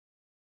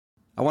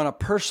I want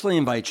to personally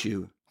invite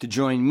you to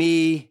join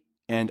me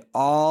and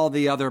all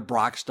the other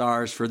Brock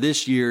stars for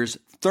this year's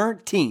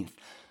 13th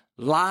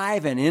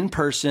live and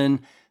in-person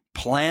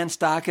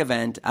PlanStock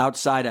event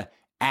outside of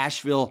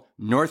Asheville,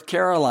 North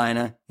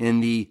Carolina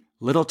in the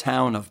little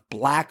town of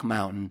Black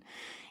Mountain.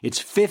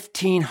 It's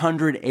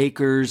 1,500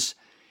 acres,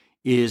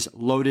 is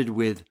loaded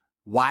with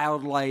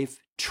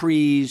wildlife,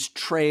 trees,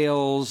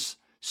 trails,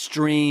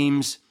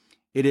 streams.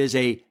 It is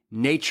a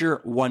nature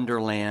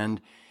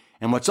wonderland.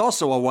 And what's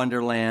also a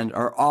wonderland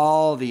are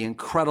all the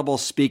incredible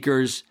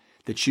speakers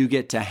that you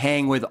get to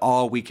hang with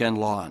all weekend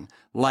long,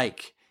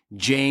 like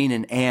Jane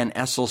and Ann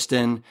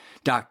Esselstyn,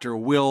 Dr.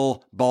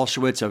 Will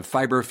Bolshewitz of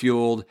Fiber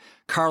Fueled,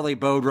 Carly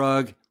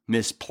Bodrug,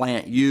 Miss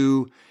Plant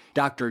U,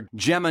 Dr.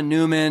 Gemma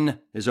Newman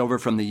is over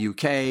from the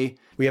UK.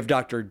 We have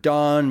Dr.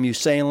 Dawn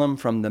Musalem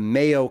from the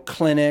Mayo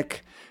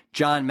Clinic,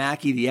 John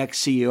Mackey, the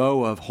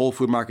ex-CEO of Whole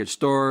Food Market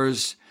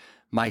Stores,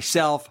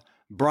 myself,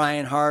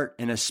 Brian Hart,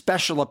 and a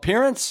special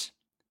appearance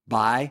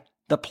by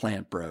the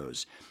Plant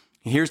Bros.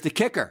 Here's the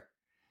kicker.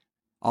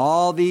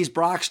 All these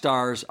Brock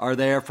stars are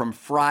there from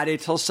Friday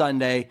till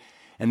Sunday,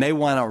 and they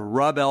want to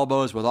rub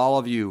elbows with all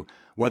of you,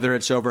 whether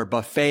it's over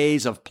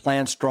buffets of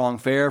Plant Strong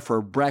fare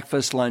for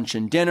breakfast, lunch,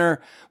 and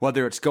dinner,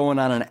 whether it's going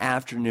on an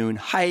afternoon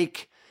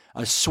hike,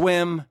 a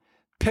swim,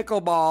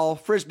 pickleball,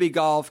 frisbee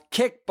golf,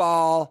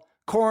 kickball,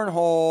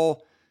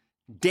 cornhole,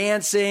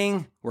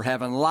 dancing. We're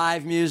having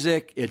live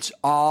music. It's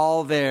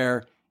all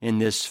there in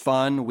this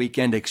fun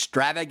weekend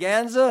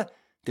extravaganza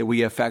that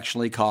we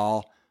affectionately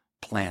call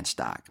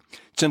PlanStock.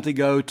 Simply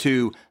go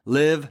to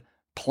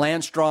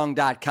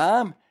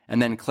liveplantstrong.com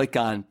and then click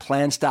on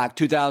PlanStock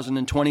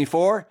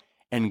 2024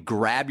 and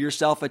grab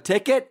yourself a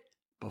ticket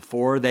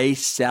before they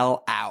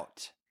sell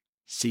out.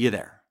 See you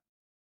there.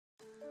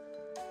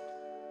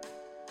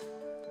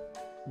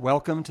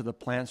 Welcome to the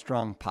Plant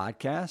Strong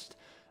podcast.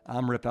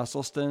 I'm Rip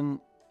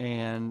Esselstyn,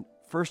 and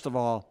first of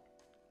all,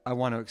 I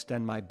want to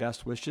extend my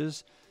best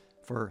wishes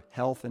for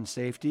health and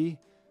safety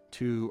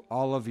to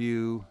all of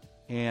you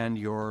and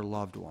your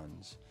loved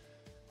ones.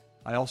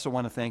 I also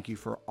want to thank you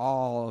for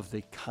all of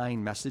the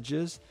kind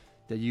messages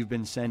that you've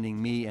been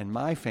sending me and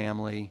my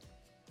family.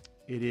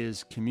 It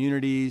is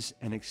communities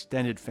and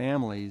extended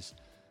families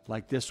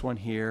like this one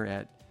here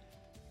at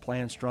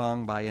Plant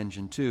Strong by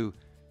Engine 2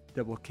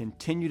 that will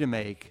continue to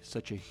make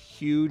such a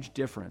huge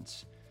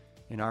difference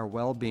in our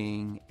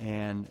well-being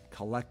and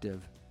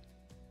collective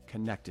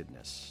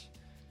connectedness.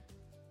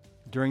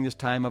 During this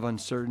time of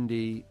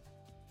uncertainty,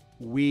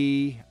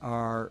 we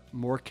are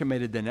more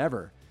committed than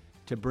ever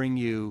to bring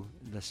you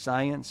the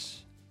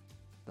science,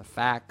 the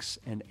facts,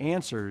 and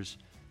answers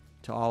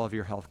to all of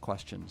your health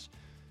questions.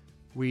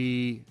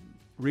 We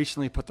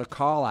recently put the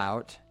call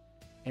out,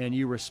 and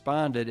you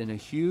responded in a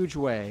huge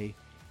way.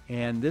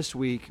 And this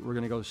week, we're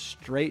going to go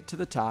straight to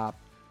the top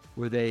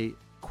with a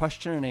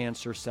question and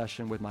answer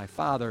session with my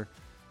father,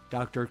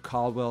 Dr.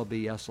 Caldwell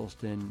B.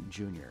 Esselstyn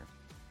Jr.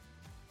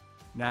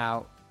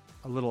 Now,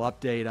 a little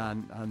update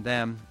on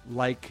them.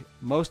 Like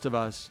most of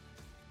us,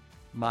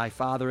 my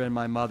father and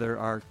my mother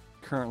are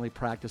currently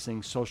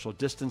practicing social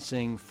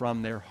distancing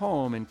from their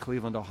home in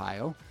Cleveland,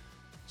 Ohio.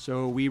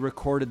 So we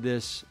recorded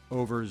this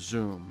over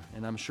Zoom,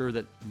 and I'm sure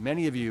that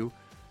many of you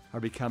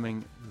are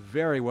becoming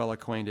very well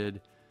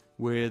acquainted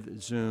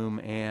with Zoom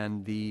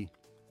and the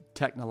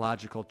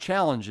technological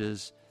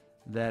challenges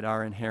that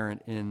are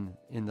inherent in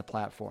the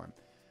platform.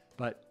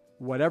 But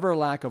whatever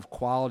lack of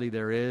quality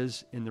there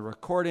is in the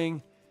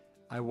recording,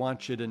 I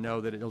want you to know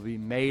that it'll be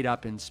made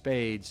up in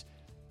spades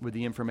with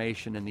the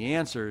information and the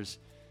answers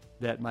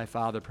that my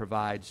father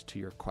provides to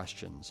your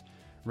questions,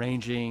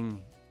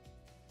 ranging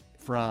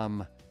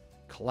from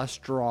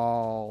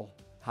cholesterol,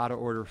 how to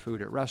order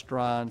food at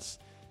restaurants,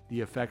 the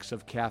effects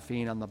of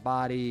caffeine on the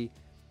body,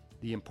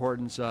 the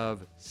importance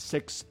of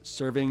 6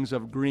 servings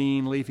of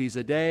green leafies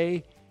a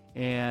day,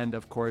 and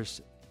of course,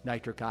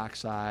 nitric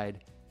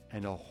oxide,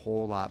 and a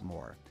whole lot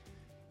more.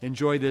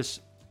 Enjoy this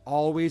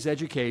always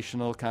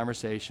educational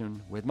conversation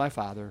with my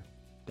father,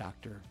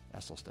 Dr.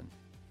 Esselstyn.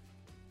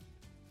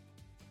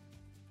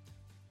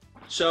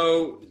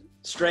 So,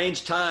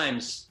 strange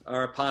times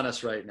are upon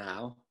us right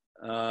now.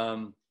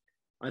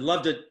 I'd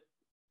love to,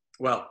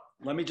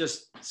 let me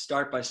just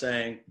start by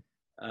saying,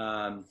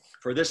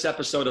 for this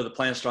episode of the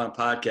Plant Strong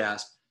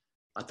podcast,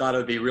 I thought it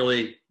would be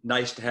really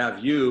nice to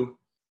have you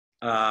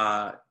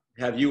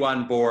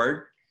on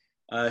board,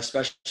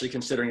 especially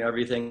considering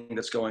everything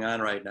that's going on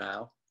right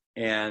now.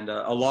 And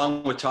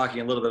along with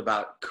talking a little bit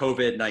about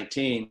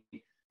COVID-19,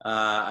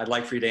 I'd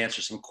like for you to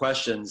answer some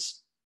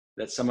questions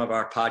that some of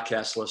our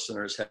podcast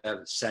listeners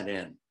have sent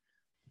in.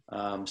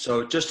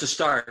 So just to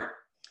start,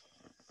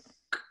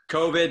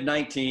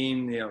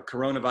 COVID-19,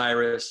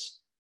 coronavirus,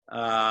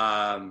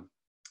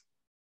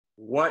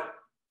 what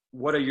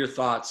are your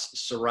thoughts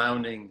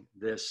surrounding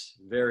this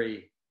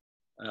very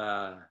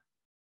kind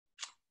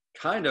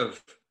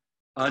of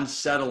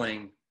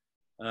unsettling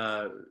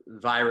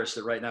virus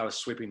that right now is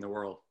sweeping the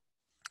world?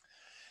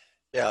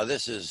 Yeah,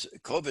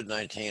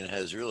 COVID-19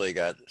 has really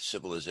got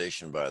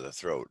civilization by the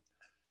throat.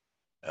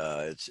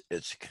 It's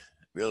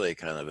really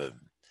kind of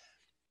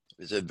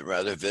is a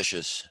rather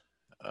vicious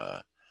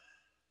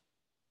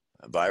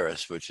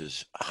virus, which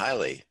is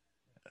highly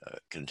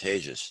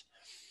contagious.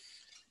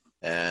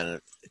 And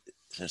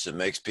since it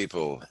makes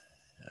people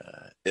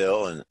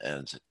ill,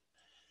 and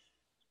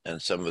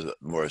some of the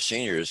more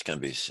seniors can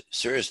be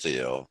seriously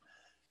ill,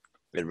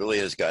 it really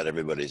has got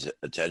everybody's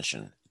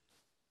attention.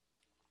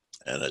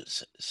 And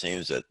it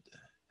seems that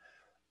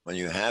when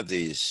you have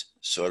these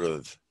sort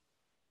of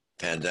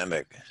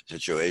pandemic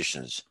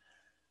situations,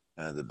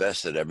 the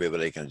best that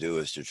everybody can do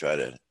is to try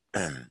to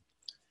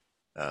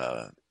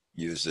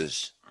use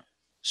this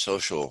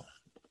social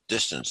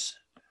distance,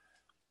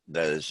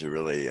 that is to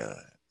really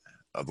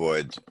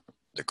avoid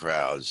the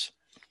crowds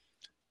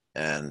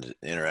and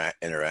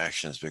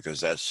interactions, because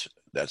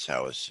that's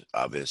how it's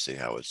obviously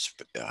how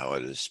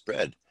it is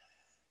spread.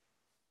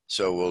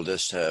 So we'll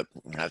just have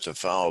to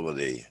follow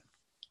the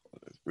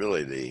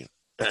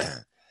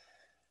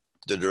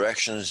the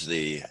directions,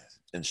 the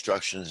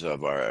instructions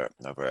of our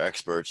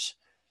experts,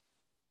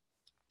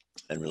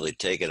 and really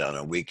take it on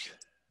a week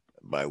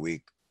by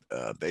week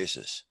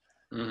basis.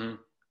 Mm-hmm.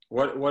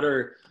 What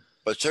are?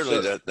 But certainly,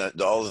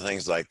 all the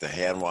things like the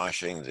hand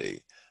washing, the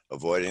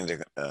avoiding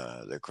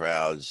the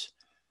crowds,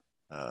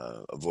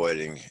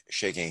 avoiding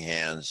shaking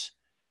hands,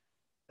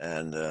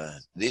 and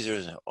these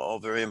are all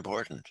very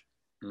important.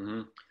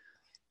 Mm-hmm.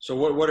 So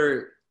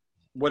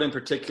what in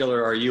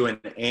particular are you and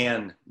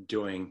Anne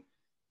doing?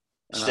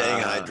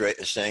 Staying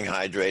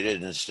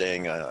hydrated and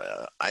staying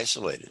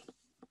isolated.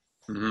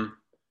 Mm-hmm.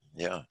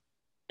 Yeah.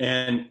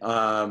 And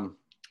do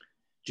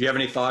you have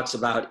any thoughts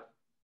about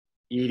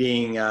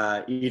eating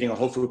a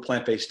whole food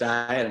plant-based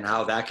diet and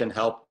how that can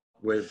help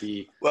with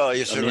the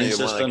immune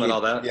system and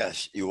all that?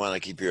 Yes, you want to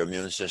keep your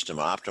immune system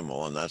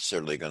optimal, and that's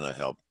certainly going to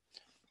help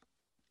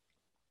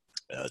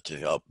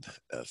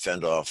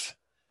fend off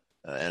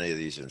any of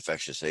these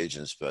infectious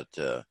agents. But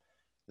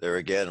there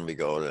again, we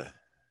go to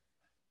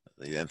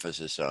the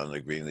emphasis on the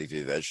green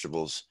leafy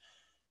vegetables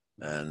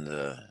and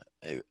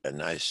a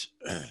nice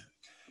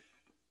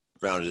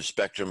rounded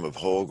spectrum of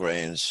whole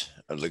grains,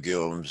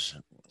 legumes,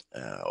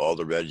 all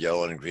the red,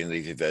 yellow, and green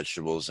leafy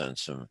vegetables, and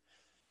some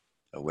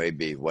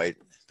wavy white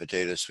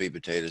potatoes, sweet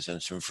potatoes,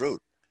 and some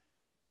fruit.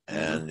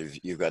 Mm-hmm. And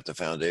you've got the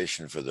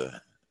foundation for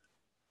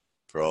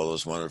all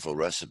those wonderful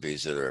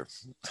recipes that are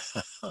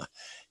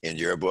in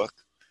your book,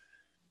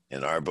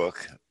 in our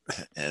book,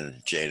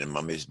 and Jane and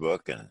Mummy's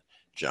book, and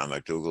John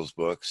McDougall's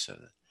books, and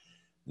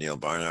Neil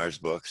Barnard's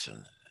books,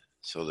 and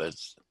so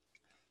there's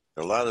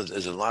a lot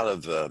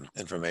of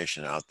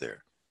information out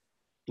there.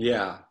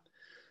 Yeah.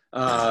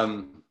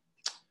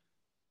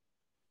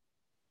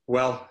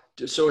 Well,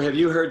 so have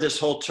you heard this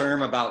whole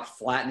term about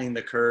flattening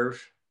the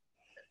curve?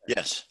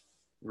 Yes.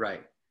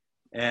 Right.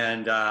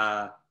 And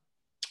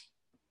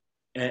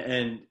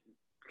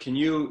can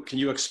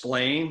you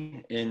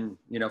explain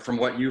from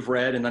what you've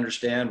read and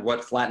understand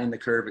what flattening the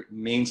curve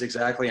means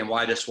exactly and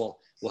why this will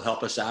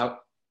help us out?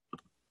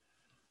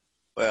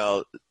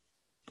 Well,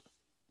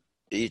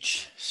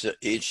 each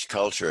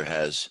culture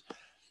has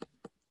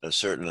a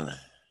certain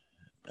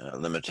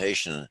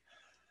limitation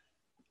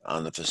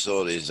on the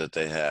facilities that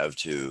they have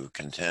to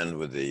contend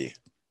with the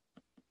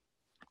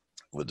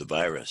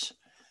virus.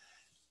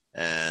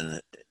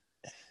 And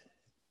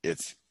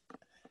if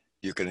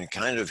you can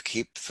kind of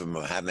keep from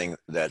having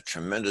that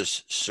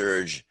tremendous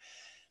surge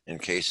in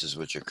cases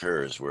which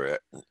occurs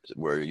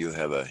where you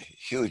have a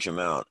huge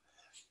amount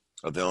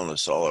of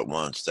illness all at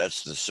once,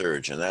 that's the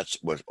surge, and that's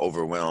what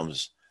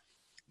overwhelms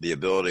the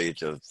ability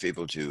to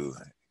people to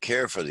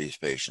care for these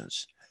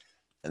patients.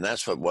 And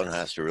that's what one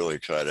has to really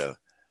try to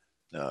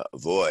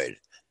avoid.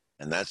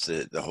 And that's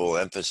the whole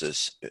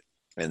emphasis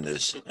in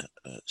this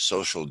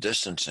social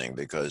distancing,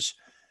 because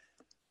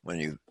when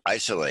you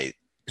isolate,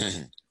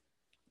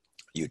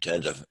 you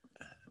tend to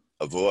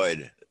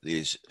avoid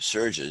these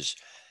surges,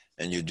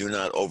 and you do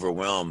not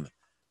overwhelm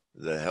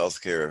the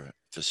healthcare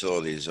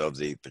facilities of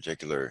the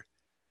particular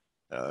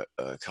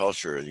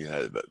culture. You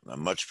have a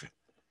much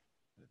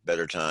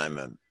better time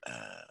and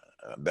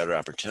a better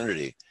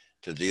opportunity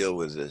to deal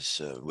with this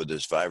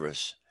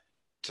virus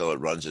till it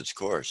runs its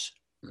course.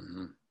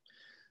 Mm-hmm.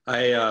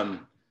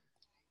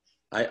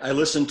 I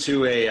listened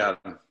to a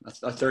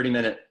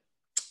 30-minute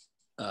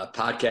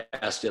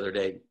podcast the other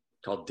day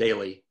called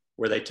Daily,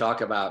 where they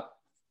talk about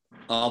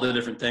all the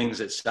different things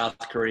that South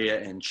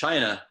Korea and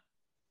China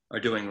are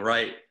doing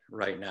right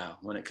now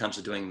when it comes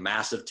to doing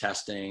massive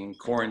testing,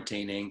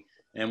 quarantining.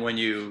 And when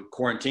you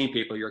quarantine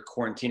people, you're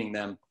quarantining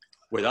them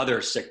with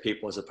other sick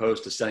people as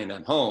opposed to sending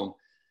them home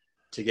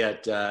to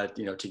get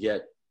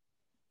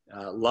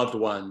loved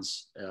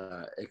ones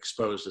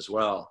exposed as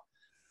well.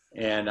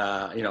 And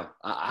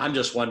I'm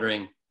just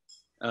wondering,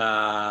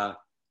 we're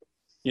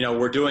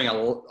doing a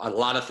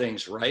lot of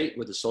things right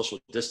with the social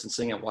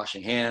distancing and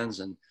washing hands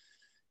and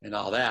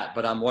all that,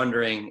 but I'm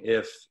wondering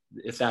if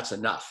that's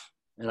enough.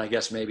 And I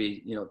guess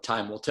maybe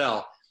time will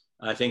tell.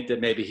 I think that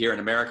maybe here in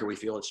America we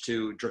feel it's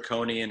too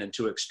draconian and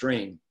too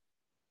extreme.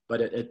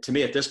 But to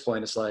me at this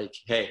point, it's like,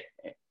 hey,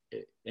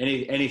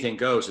 anything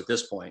goes at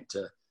this point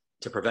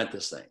to prevent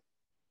this thing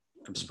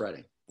from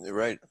spreading. You're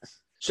right.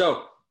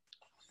 So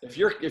if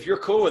you're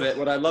cool with it,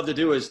 what I'd love to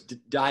do is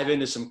dive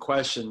into some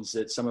questions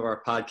that some of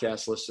our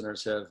podcast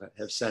listeners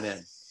have sent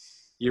in.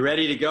 You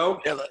ready to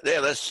go? Yeah,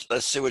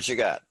 let's see what you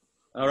got.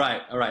 All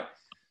right.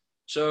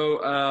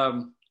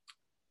 So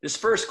this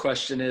first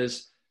question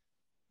is,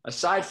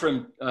 aside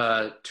from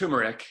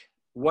turmeric,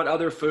 what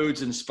other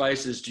foods and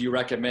spices do you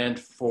recommend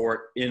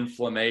for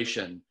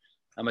inflammation?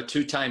 I'm a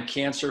 2-time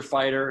cancer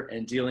fighter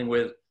and dealing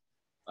with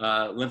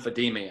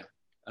lymphedema.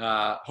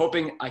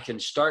 Hoping I can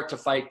start to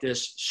fight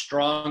this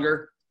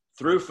stronger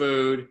through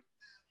food,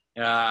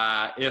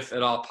 if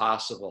at all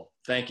possible.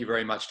 Thank you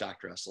very much,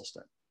 Dr.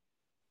 Esselstyn.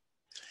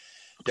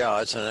 Yeah,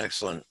 that's an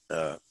excellent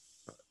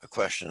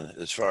question.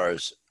 As far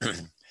as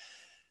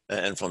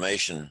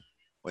inflammation,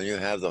 when you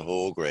have the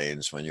whole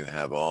grains, when you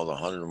have all the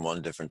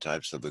 101 different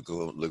types of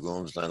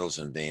legumes, lentils,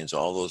 and beans,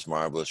 all those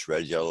marvelous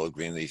red, yellow,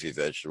 green leafy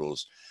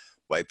vegetables,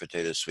 white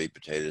potatoes, sweet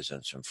potatoes,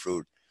 and some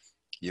fruit,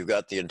 you've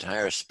got the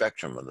entire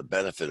spectrum of the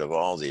benefit of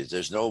all these.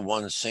 There's no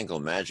one single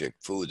magic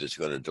food that's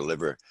going to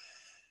deliver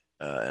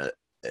a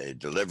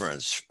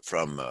deliverance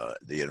from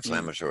the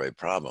inflammatory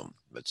problem.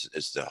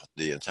 It's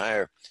the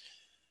entire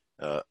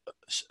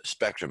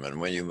spectrum. And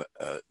when you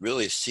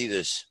really see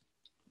this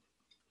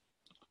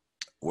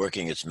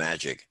working its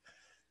magic,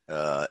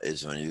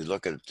 is when you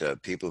look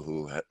at people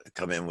who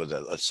come in with,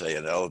 let's say,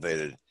 an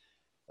elevated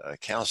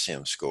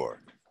calcium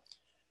score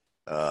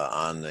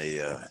on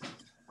the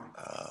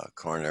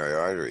coronary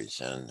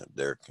arteries, and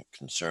they're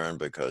concerned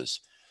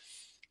because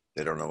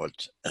they don't know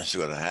what's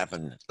going to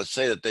happen. Let's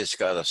say that they've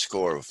got a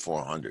score of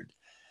 400,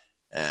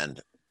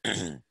 and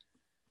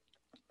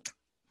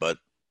but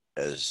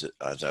as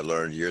I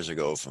learned years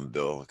ago from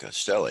Bill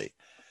Castelli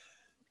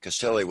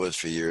was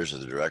for years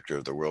the director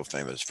of the world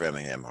famous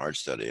Framingham Heart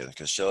Study, and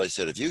Castelli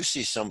said, if you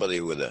see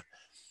somebody with a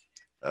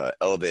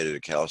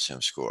elevated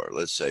calcium score,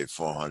 let's say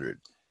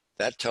 400,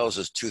 that tells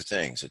us two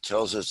things. It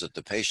tells us that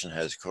the patient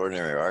has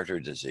coronary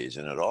artery disease,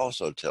 and it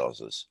also tells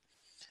us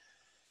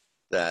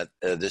that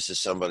this is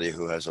somebody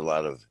who has a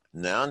lot of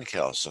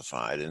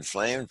non-calcified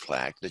inflamed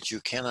plaque that you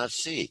cannot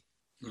see.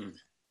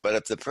 But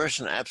if the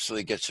person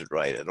absolutely gets it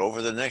right, and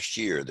over the next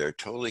year, they're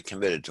totally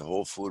committed to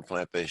whole food,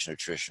 plant-based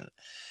nutrition,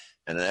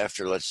 and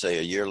after, let's say,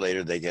 a year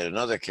later, they get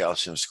another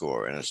calcium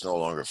score, and it's no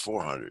longer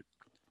 400,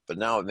 but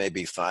now it may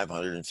be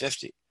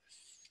 550.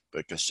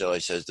 But Castelli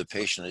says the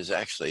patient is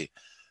actually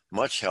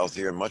much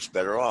healthier, much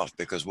better off,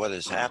 because what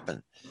has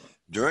happened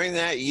during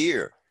that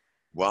year,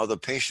 while the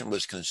patient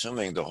was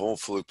consuming the whole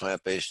food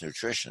plant-based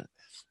nutrition,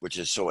 which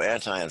is so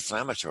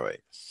anti-inflammatory,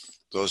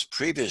 those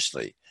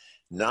previously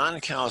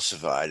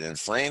non-calcified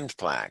inflamed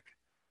plaque,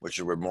 which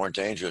were more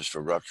dangerous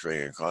for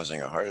rupturing and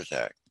causing a heart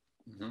attack,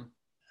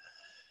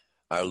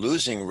 are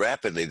losing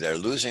rapidly. They're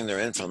losing their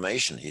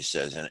inflammation, he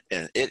says,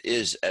 and it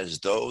is as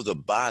though the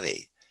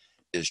body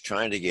is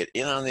trying to get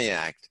in on the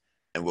act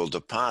and will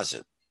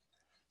deposit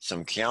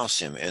some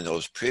calcium in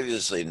those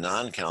previously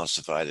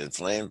non-calcified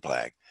inflamed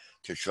plaque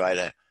to try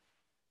to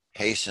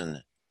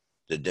hasten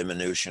the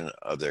diminution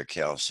of their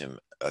calcium,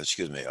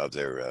 of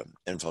their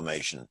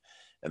inflammation,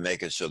 and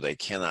make it so they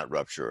cannot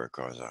rupture or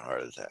cause a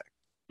heart attack.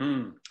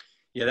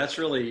 Yeah, that's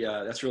really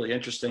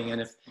interesting.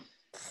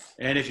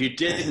 And if you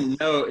didn't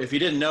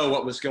know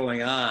what was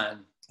going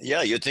on,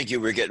 yeah, you'd think you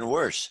were getting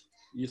worse.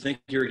 You think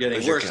you're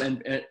getting worse.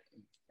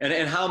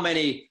 And how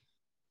many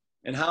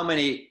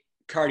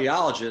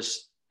cardiologists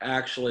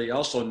actually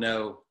also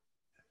know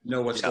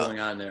what's going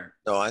on there?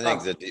 No, I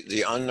think that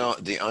the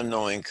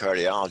unknowing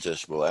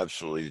cardiologist will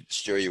absolutely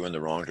steer you in the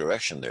wrong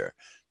direction there.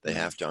 They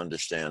have to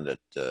understand that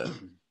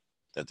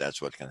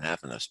that's what can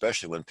happen,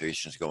 especially when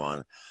patients go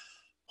on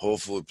whole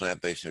food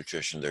plant-based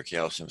nutrition. Their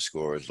calcium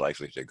score is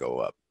likely to go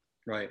up.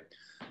 Right.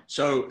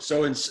 So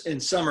in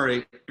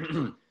summary,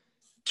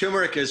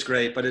 turmeric is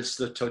great, but it's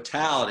the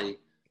totality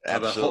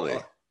of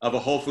a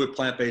whole food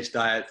plant-based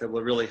diet that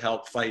will really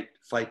help fight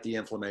the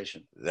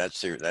inflammation.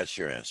 That's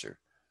your answer.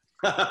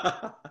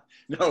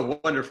 No,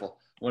 wonderful.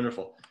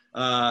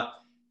 All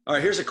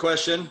right, here's a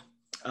question.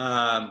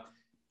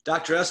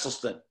 Dr.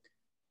 Esselstyn,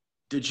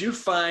 did you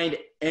find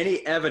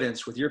any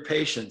evidence with your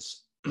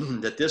patients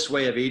that this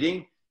way of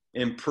eating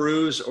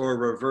improves or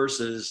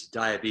reverses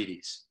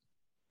diabetes?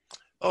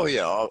 Oh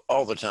yeah,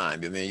 all the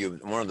time. I mean,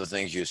 one of the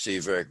things you see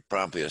very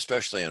promptly,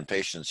 especially in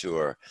patients who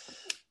are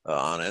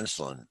on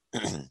insulin,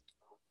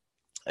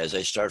 as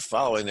they start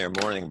following their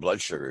morning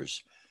blood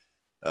sugars,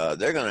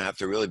 they're going to have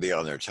to really be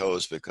on their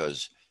toes,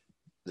 because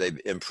they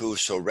improve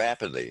so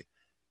rapidly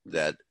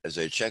that as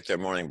they check their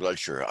morning blood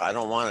sugar, I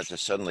don't want it to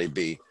suddenly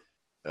be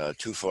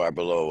too far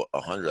below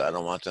 100. I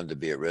don't want them to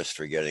be at risk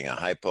for getting a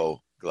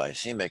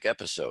hypoglycemic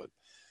episode.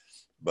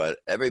 But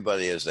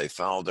everybody, as they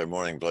follow their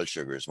morning blood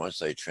sugars, once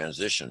they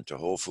transition to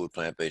whole food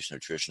plant-based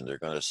nutrition, they're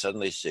going to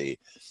suddenly see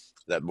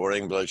that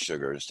morning blood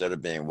sugar, instead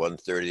of being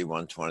 130,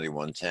 120,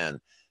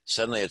 110,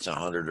 suddenly it's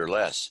 100 or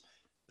less,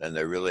 and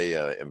they're really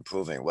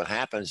improving. What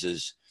happens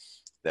is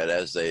that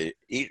as they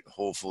eat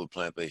whole food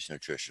plant-based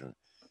nutrition,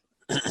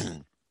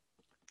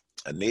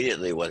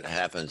 immediately what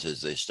happens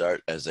is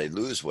as they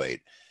lose weight,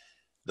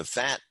 the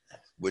fat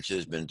which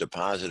has been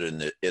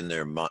deposited in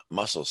their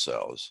muscle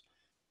cells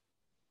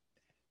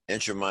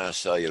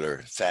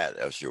intramyocellular fat,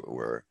 as it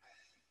were.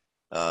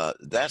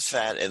 That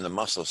fat in the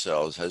muscle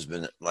cells has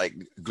been like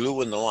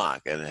glue in the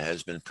lock, and it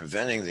has been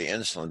preventing the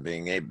insulin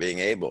being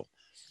able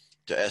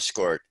to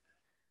escort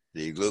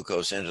the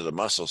glucose into the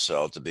muscle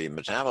cell to be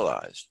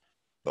metabolized.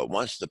 But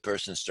once the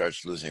person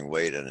starts losing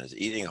weight and is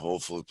eating whole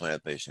food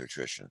plant-based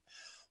nutrition,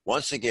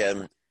 once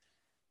again,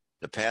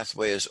 the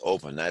pathway is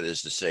open. That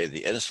is to say,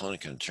 the insulin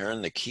can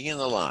turn the key in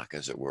the lock,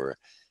 as it were,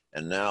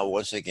 and now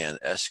once again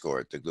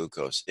escort the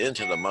glucose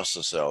into the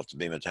muscle cell to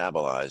be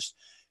metabolized.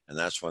 And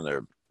that's when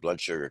their blood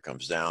sugar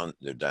comes down,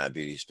 their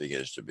diabetes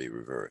begins to be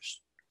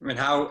reversed. I mean,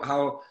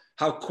 how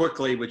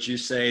quickly would you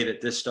say that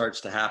this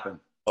starts to happen?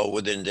 Oh,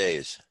 within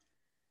days.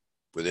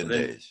 Within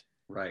days.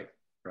 Right.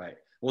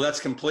 Well, that's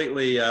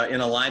completely in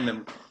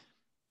alignment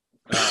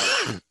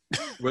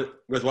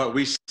with what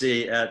we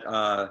see at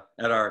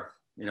our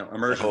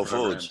immersion Whole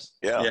programs.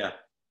 Foods.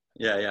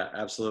 Yeah,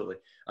 absolutely.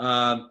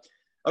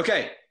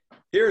 Okay,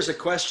 here's a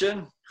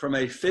question from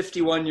a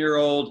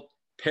 51-year-old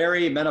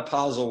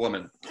perimenopausal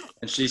woman,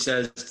 and she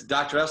says,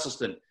 Dr.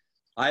 Esselstyn,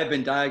 I have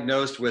been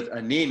diagnosed with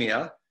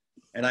anemia,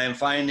 and I am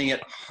finding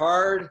it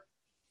hard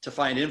to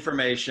find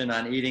information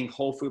on eating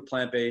whole food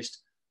plant-based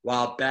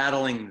while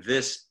battling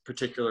this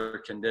particular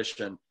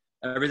condition.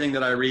 Everything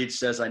that I read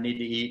says I need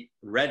to eat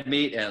red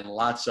meat and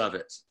lots of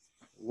it.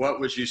 What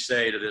would you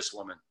say to this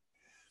woman?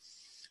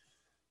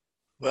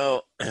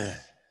 Well,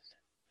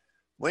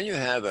 when you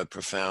have a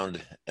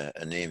profound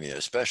anemia,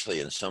 especially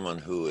in someone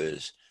who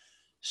is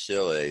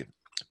still a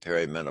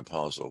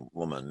perimenopausal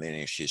woman,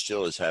 meaning she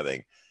still is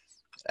having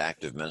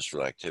active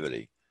menstrual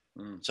activity,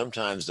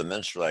 sometimes the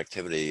menstrual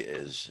activity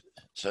is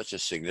such a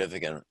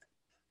significant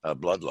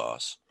blood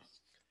loss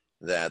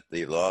that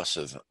the loss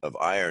of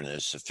iron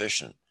is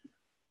sufficiently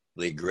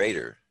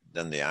greater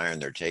than the iron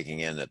they're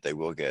taking in that they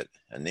will get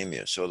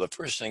anemia. So the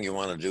first thing you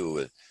want to do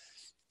with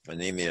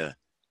anemia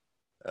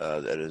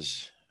that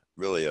is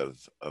really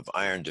of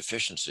iron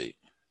deficiency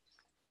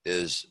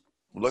is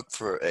look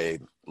for a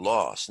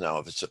loss. Now,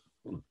 if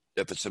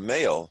it's a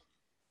male,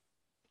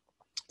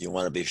 you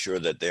want to be sure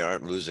that they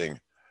aren't losing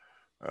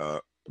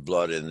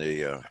blood in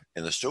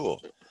the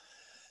stool.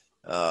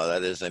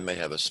 That is, they may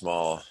have a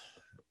small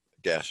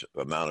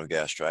amount of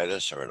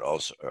gastritis or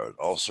an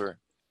ulcer,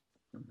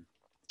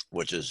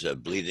 which is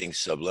bleeding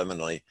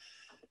subliminally.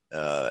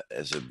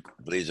 As it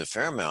bleeds a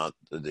fair amount,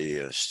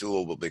 the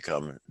stool will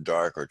become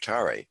dark or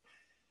tarry.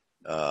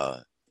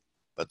 But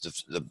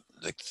the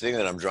thing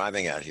that I'm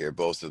driving at here,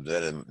 both of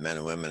men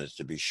and women, is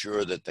to be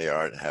sure that they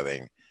aren't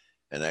having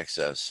an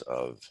excess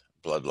of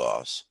blood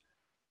loss,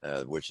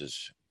 which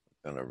is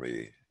going to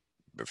be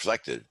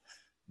reflected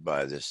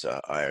by this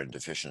iron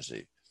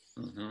deficiency.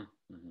 Mm-hmm.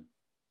 Mm-hmm.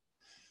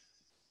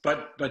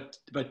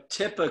 But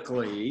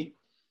typically,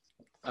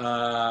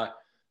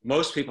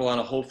 most people on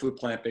a whole food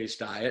plant-based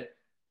diet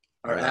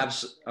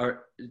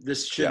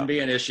this shouldn't be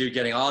an issue,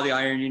 getting all the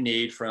iron you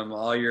need from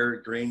all your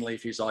green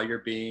leafies, all your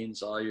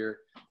beans, all your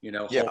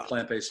whole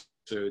plant-based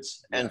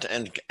foods. And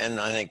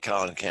I think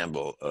Colin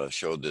Campbell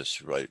showed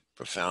this right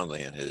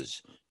profoundly in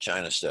his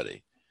China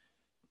study,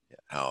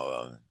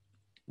 how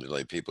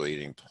really people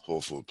eating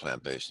whole food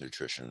plant-based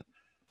nutrition,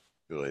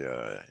 really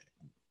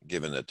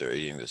given that they're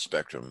eating the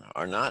spectrum,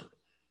 are not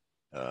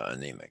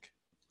anemic.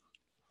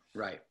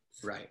 Right.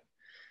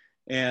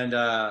 And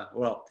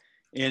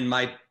in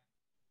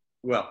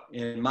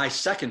my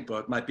second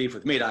book, My Beef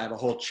with Meat, I have a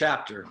whole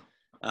chapter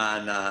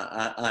on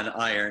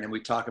iron, and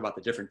we talk about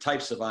the different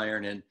types of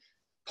iron in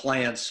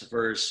plants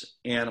versus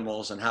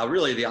animals, and how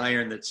really the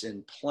iron that's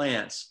in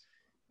plants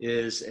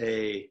it's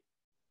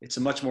a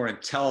much more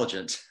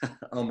intelligent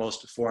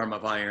almost form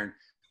of iron,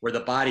 where the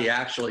body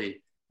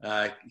actually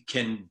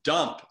can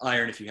dump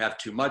iron if you have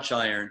too much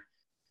iron,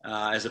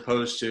 as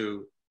opposed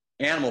to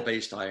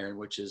animal-based iron,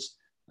 which is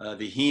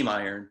the heme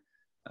iron,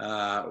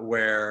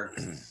 where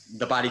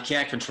the body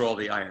can't control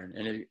the iron,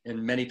 and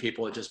in many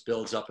people it just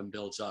builds up and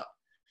builds up,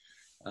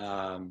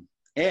 and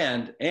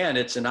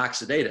it's an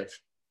oxidative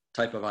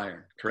type of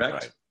iron, correct?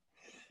 Right.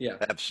 Yeah,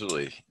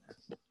 absolutely.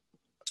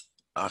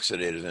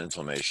 Oxidative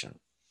inflammation.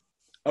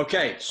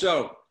 Okay,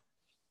 so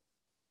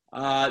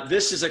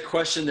this is a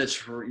question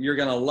you're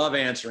going to love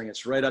answering.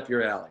 It's right up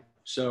your alley.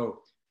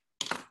 So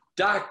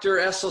Dr.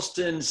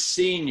 Esselstyn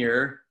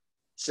Sr.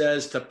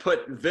 says to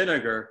put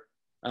vinegar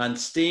on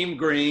steamed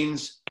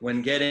greens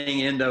when getting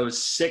in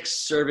those 6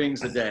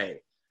 servings a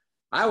day.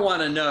 I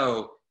want to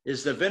know,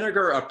 is the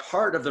vinegar a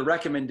part of the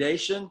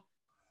recommendation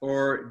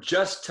or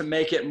just to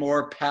make it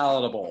more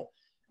palatable?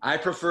 I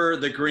prefer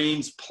the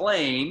greens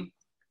plain,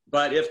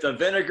 but if the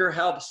vinegar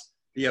helps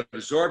the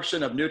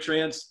absorption of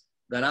nutrients,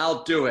 then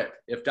I'll do it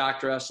if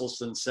Dr.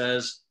 Esselstyn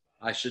says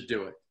I should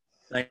do it.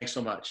 Thanks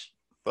so much.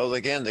 Well,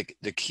 again,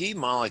 the key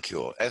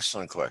molecule,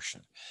 excellent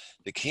question.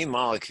 The key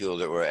molecule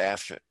that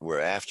we're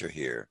after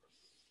here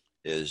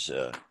is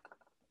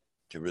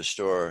to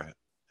restore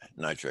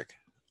nitric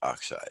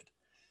oxide.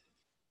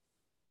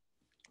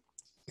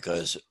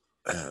 Because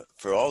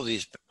for all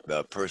these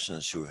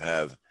persons who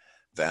have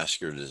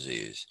vascular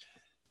disease,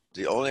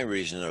 the only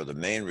reason or the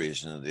main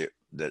reason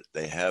that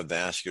they have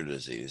vascular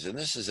disease, and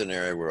this is an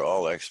area where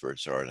all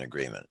experts are in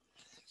agreement.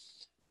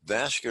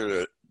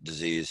 Vascular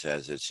disease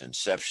has its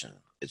inception,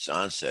 its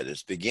onset,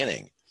 its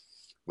beginning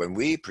when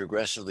we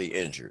progressively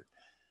injure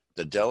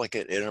the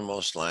delicate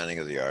innermost lining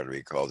of the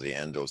artery called the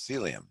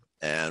endothelium.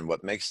 And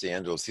what makes the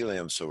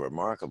endothelium so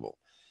remarkable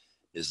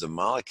is the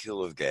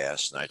molecule of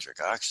gas,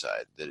 nitric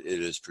oxide, that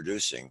it is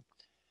producing.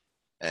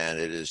 And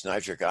it is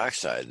nitric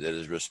oxide that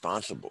is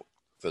responsible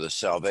for the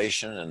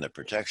salvation and the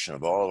protection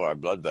of all of our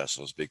blood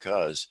vessels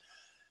because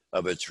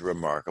of its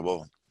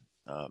remarkable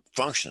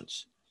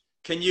functions.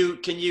 Can you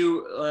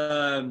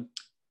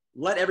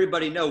let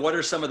everybody know what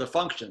are some of the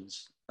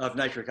functions of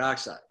nitric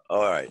oxide?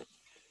 All right.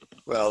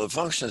 Well, the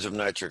functions of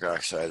nitric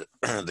oxide,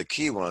 the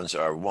key ones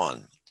are: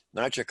 one,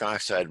 nitric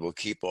oxide will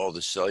keep all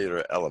the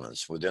cellular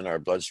elements within our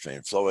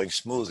bloodstream flowing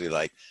smoothly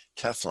like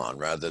Teflon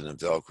rather than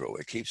Velcro.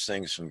 It keeps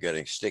things from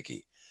getting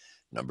sticky.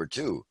 Number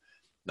two,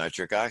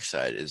 nitric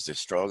oxide is the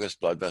strongest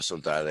blood vessel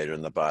dilator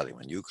in the body.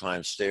 When you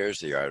climb stairs,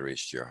 the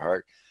arteries to your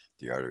heart,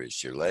 the arteries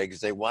to your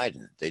legs, they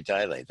widen, they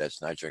dilate.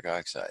 That's nitric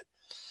oxide.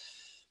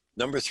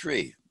 Number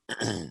three,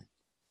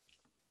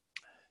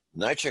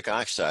 nitric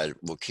oxide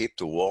will keep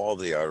the wall of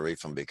the artery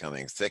from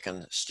becoming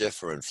thickened,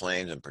 stiff, or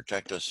inflamed and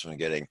protect us from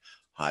getting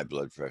high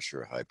blood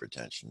pressure or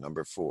hypertension.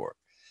 Number four.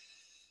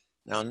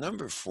 Now,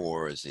 number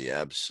four is the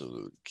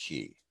absolute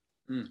key.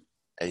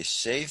 A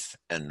safe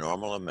and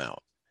normal amount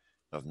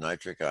of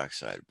nitric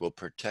oxide will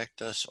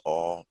protect us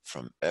all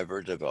from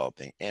ever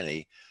developing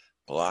any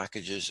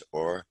blockages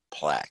or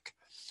plaque.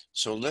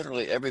 So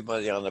literally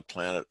everybody on the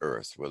planet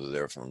Earth, whether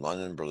they're from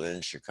London,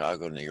 Berlin,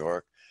 Chicago, New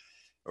York,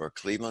 or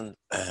Cleveland,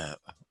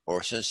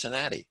 or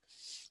Cincinnati,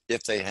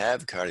 if they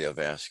have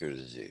cardiovascular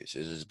disease,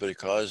 it is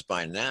because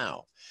by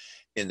now,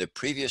 in the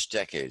previous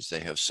decades, they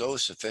have so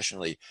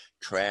sufficiently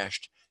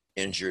trashed,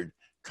 injured,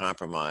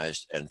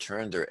 compromised, and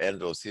turned their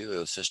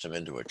endothelial system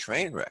into a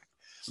train wreck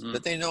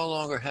that they no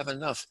longer have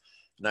enough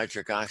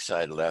nitric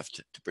oxide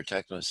left to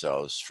protect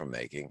themselves from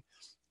making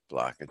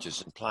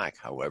blockages and plaque.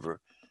 However,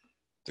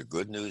 the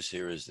good news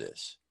here is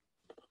this.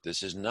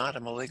 This is not a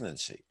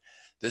malignancy.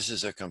 This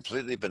is a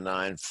completely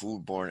benign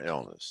foodborne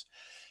illness.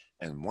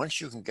 And once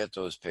you can get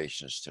those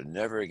patients to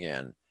never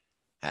again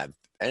have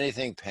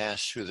anything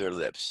pass through their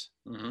lips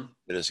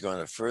that is going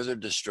to further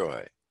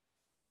destroy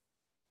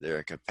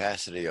their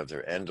capacity of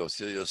their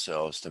endothelial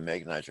cells to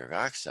make nitric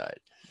oxide,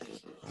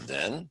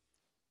 then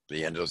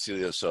the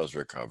endothelial cells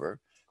recover,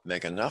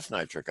 make enough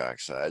nitric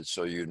oxide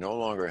so you no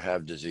longer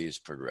have disease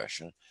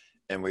progression,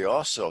 and we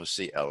also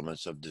see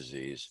elements of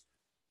disease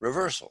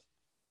reversal.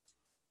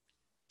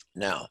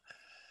 Now,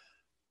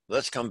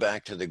 let's come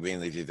back to the green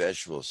leafy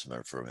vegetables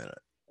for a minute.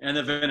 And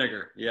the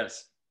vinegar,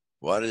 yes.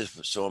 What is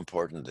so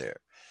important there?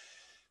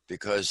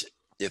 Because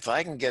if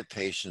I can get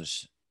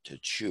patients to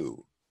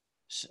chew,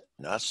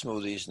 not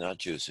smoothies, not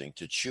juicing,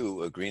 to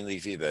chew a green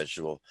leafy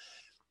vegetable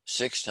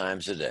 6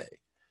 times a day,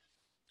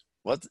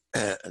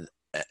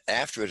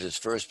 after it has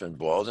first been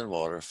boiled in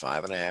water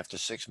 5.5 to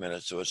 6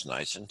 minutes so it's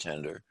nice and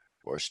tender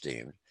or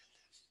steamed,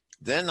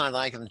 then I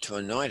like them to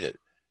anoint it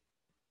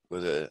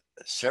with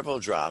several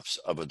drops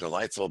of a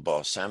delightful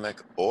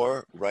balsamic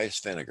or rice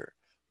vinegar.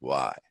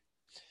 Why?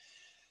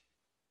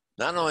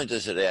 Not only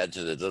does it add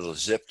to the little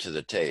zip to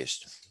the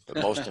taste,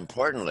 but most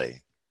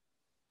importantly,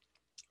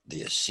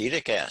 the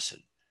acetic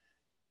acid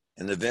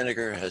in the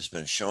vinegar has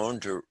been shown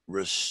to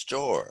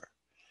restore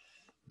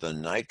the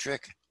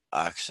nitric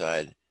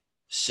oxide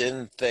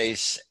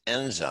synthase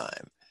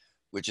enzyme,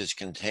 which is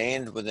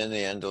contained within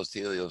the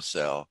endothelial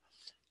cell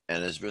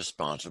and is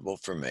responsible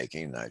for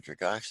making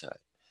nitric oxide.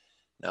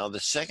 Now, the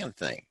second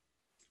thing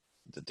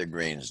that the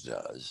greens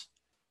does,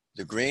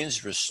 the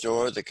greens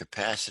restore the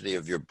capacity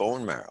of your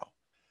bone marrow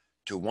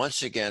to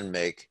once again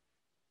make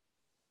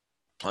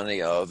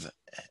plenty of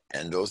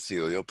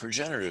endothelial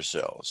progenitor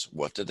cells.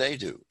 What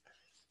do?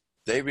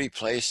 They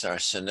replace our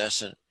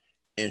senescent,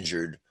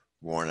 injured,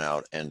 worn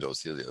out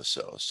endothelial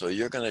cells. So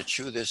you're going to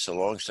chew this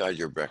alongside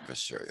your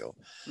breakfast cereal,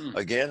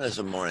 again as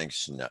a morning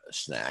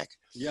snack,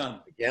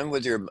 again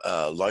with your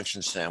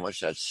luncheon sandwich,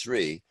 that's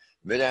 3,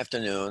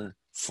 mid-afternoon,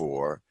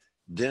 4,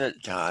 dinner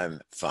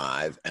time,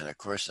 5, and of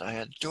course I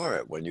adore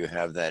it when you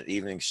have that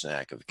evening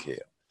snack of kale.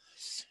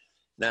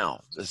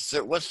 Now,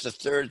 what's the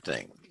third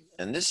thing?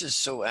 And this is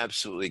so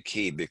absolutely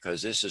key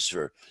because this is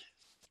for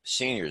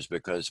seniors,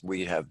 because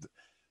we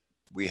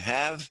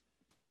have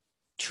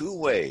 2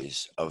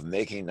 ways of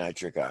making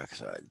nitric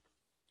oxide.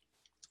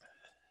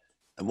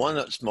 And one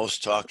that's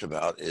most talked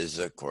about is,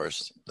 of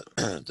course,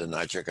 the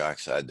nitric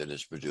oxide that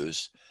is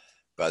produced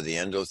by the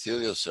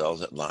endothelial cells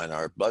that line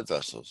our blood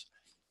vessels.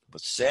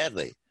 But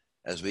sadly,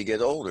 as we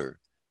get older,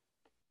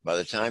 by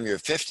the time you're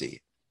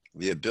 50,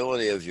 the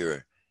ability of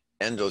your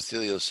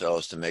endothelial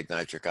cells to make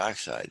nitric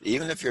oxide,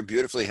 even if you're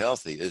beautifully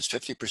healthy, is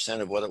 50%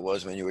 of what it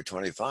was when you were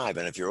 25.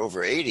 And if you're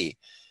over 80,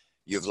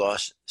 you've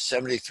lost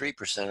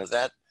 73% of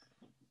that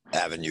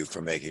avenue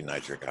for making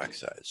nitric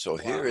oxide. So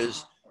here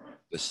is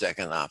the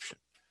second option.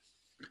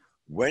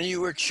 When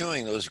you were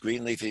chewing those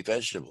green leafy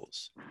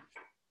vegetables,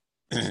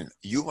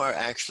 you are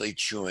actually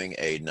chewing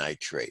a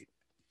nitrate.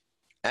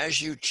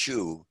 As you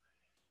chew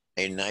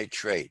a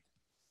nitrate,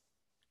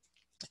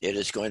 it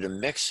is going to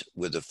mix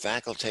with the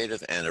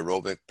facultative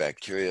anaerobic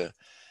bacteria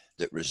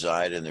that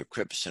reside in the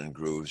crypts and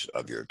grooves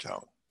of your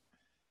tongue.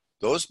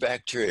 Those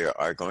bacteria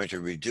are going to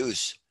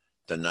reduce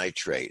the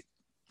nitrate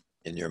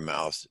in your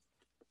mouth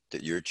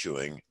that you're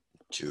chewing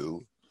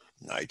to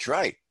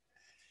nitrite.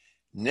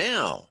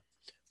 Now,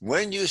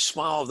 when you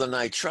swallow the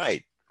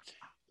nitrite,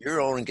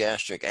 your own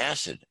gastric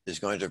acid is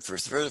going to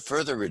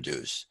further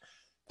reduce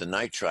the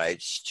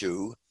nitrites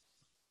to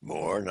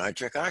more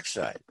nitric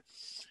oxide.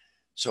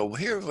 So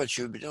here's what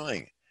you'd be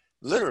doing.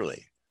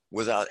 Literally,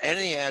 without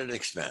any added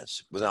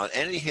expense, without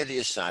any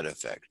hideous side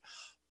effect,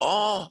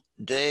 all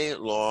day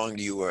long,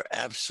 you are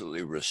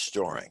absolutely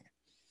restoring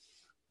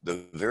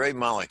the very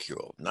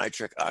molecule,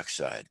 nitric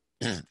oxide,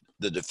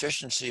 the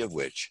deficiency of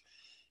which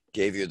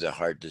gave you the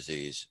heart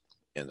disease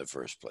in the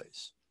first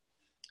place.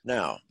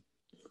 Now,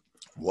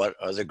 what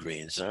are the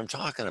greens that I'm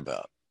talking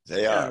about?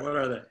 They are. What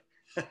are they?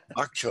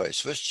 Bok choy,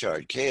 Swiss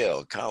chard,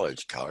 kale, collard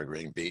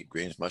green, beet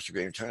greens, mustard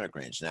green, turnip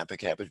greens, Napa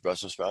cabbage,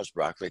 Brussels sprouts,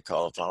 broccoli,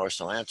 cauliflower,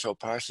 cilantro,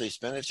 parsley,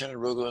 spinach, and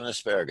arugula, and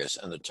asparagus.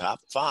 And the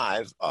top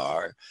 5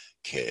 are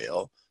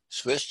kale,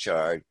 Swiss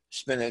chard,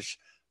 spinach,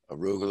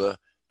 arugula,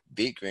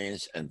 beet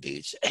greens, and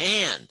beets.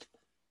 And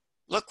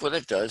look what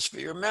it does for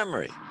your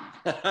memory.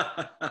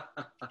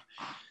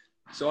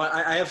 So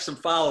I have some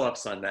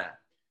follow-ups on that.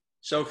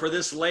 So for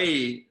this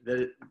lady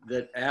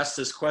that asked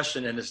this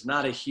question and is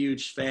not a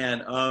huge fan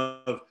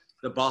of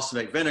the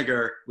balsamic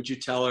vinegar, would you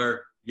tell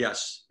her,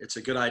 yes, it's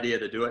a good idea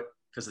to do it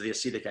because of the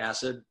acetic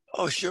acid?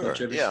 Oh, sure.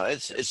 Yeah,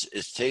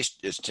 it's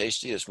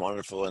tasty, it's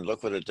wonderful, and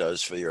look what it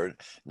does for your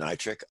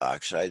nitric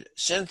oxide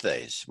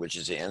synthase, which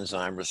is the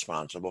enzyme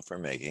responsible for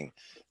making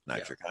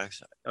nitric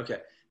oxide. Okay.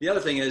 The other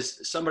thing is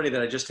somebody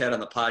that I just had on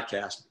the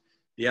podcast,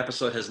 the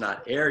episode has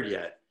not aired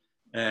yet,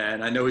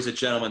 and I know he's a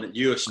gentleman that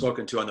you have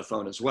spoken to on the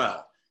phone as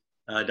well,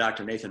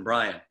 Dr. Nathan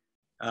Bryan,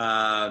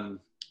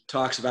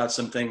 talks about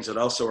some things that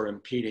also are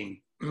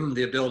impeding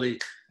the ability.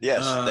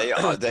 Yes,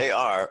 they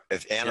are.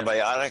 If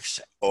antibiotics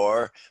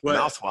or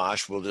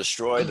mouthwash will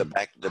destroy the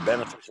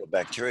beneficial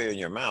bacteria in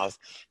your mouth,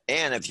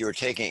 and if you're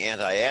taking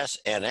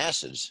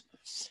antacids,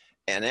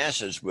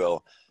 antacids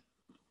will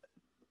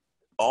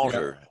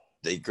alter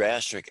the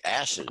gastric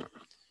acid,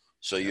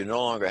 so you no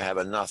longer have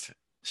enough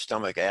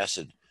stomach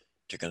acid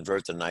to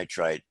convert the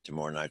nitrite to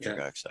more nitric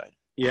oxide.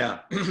 Yeah.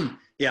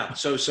 Yeah.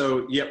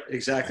 So yep,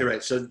 exactly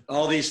right. So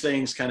all these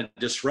things kind of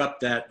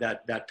disrupt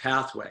that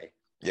pathway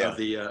of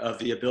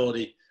the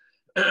ability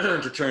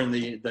to turn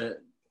the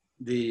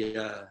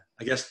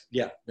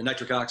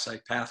nitric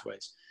oxide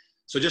pathways.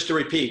 So just to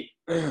repeat,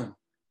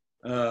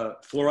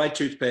 fluoride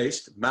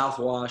toothpaste,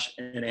 mouthwash,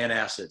 and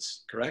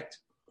antacids, correct?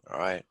 All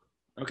right.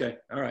 Okay.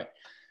 All right.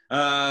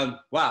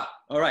 Wow.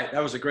 All right.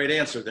 That was a great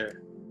answer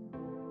there.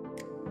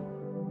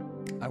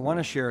 I want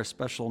to share a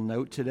special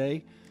note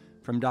today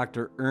from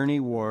Dr. Ernie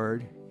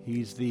Ward.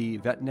 He's the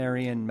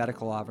veterinarian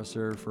medical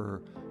officer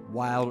for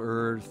Wild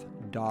Earth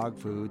dog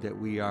food that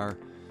we are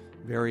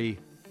very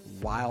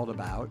wild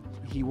about.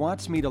 He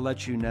wants me to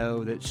let you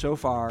know that so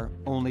far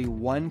only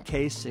one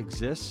case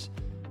exists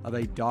of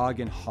a dog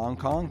in Hong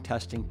Kong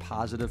testing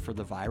positive for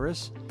the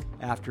virus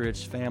after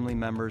its family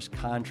members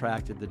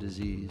contracted the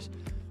disease.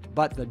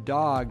 But the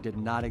dog did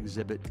not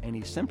exhibit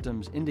any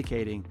symptoms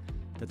indicating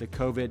that the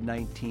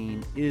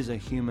COVID-19 is a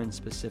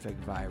human-specific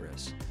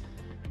virus.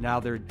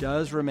 Now, there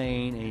does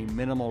remain a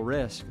minimal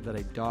risk that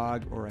a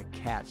dog or a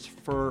cat's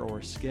fur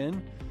or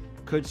skin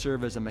could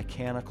serve as a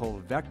mechanical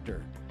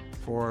vector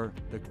for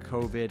the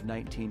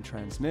COVID-19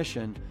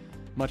 transmission,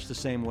 much the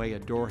same way a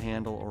door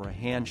handle or a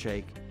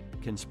handshake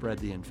can spread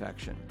the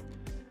infection.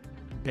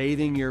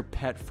 Bathing your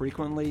pet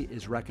frequently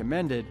is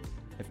recommended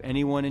if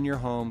anyone in your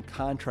home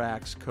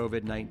contracts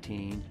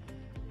COVID-19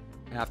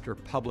 after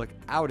public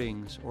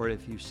outings, or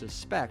if you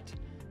suspect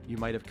you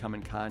might have come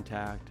in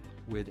contact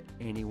with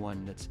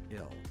anyone that's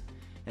ill.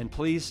 And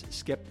please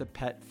skip the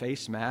pet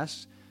face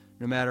masks,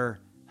 no matter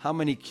how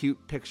many cute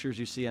pictures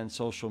you see on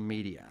social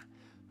media.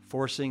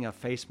 Forcing a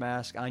face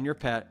mask on your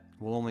pet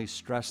will only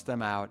stress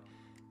them out,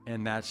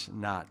 and that's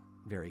not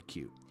very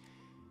cute.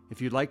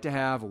 If you'd like to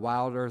have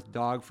Wild Earth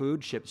dog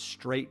food shipped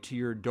straight to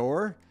your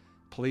door,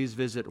 please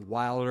visit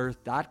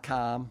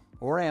wildearth.com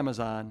or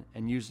Amazon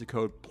and use the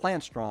code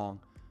PLANTSTRONG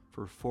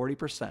for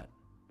 40%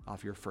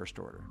 off your first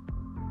order.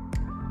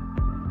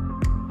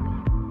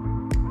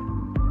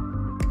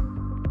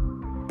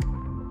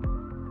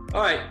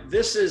 All right,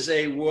 this is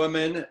a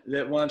woman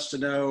that wants to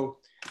know,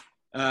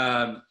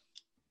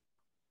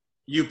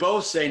 you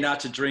both say not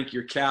to drink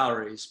your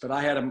calories, but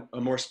I had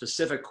a more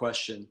specific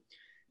question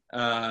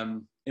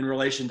in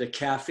relation to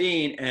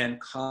caffeine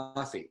and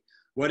coffee.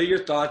 What are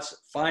your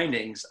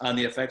findings on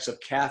the effects of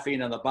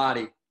caffeine on the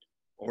body,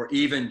 or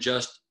even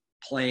just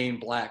plain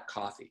black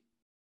coffee?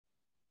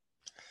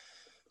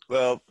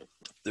 Well,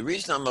 the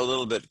reason I'm a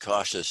little bit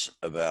cautious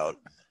about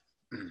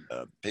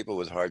people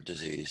with heart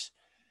disease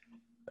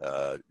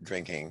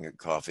drinking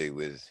coffee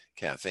with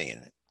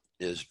caffeine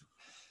is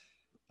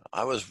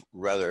I was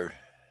rather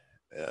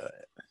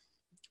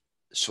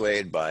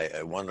swayed by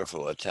a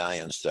wonderful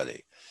Italian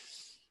study.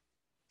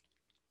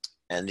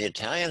 And the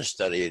Italian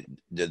study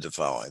did the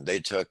following. They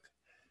took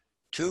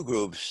two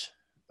groups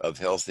of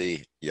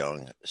healthy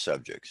young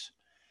subjects,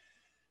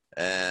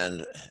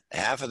 and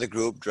half of the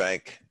group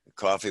drank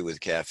coffee with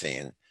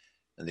caffeine,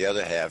 and the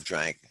other half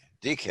drank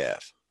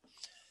decaf.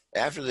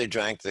 After they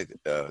drank the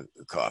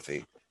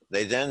coffee,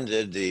 they then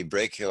did the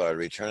brachial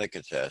artery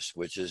tourniquet test,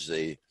 which is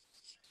the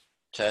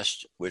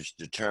test which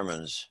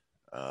determines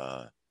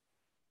the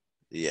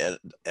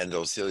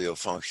endothelial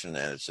function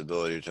and its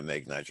ability to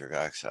make nitric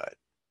oxide.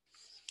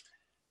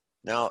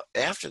 Now,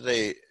 after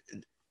they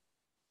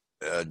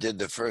did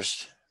the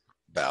first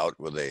bout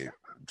where they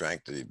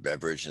drank the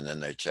beverage and then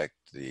they checked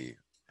the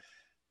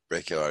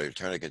brachial artery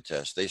tourniquet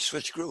test, they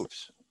switched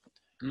groups.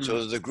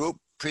 So the group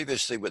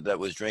previously that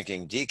was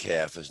drinking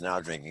decaf is now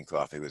drinking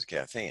coffee with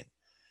caffeine.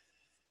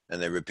 And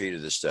they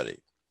repeated the study.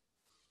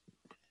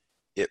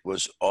 It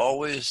was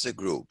always the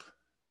group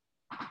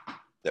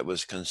that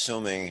was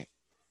consuming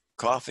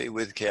coffee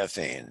with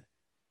caffeine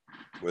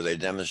where they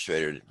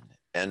demonstrated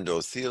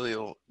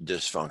endothelial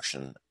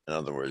dysfunction, in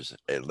other words,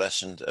 a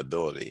lessened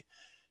ability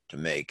to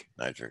make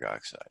nitric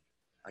oxide.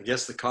 I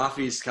guess the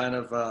coffee's kind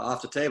of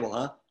off the table,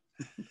 huh?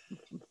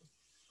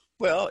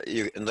 Well,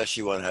 unless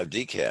you want to have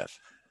decaf.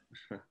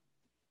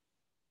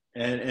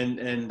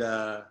 And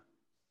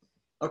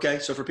okay,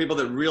 so for people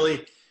that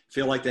really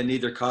feel like they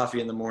need their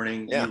coffee in the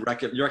morning, yeah,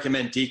 you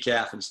recommend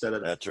decaf instead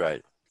of that's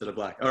right, instead of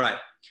black. All right.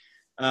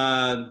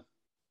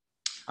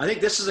 I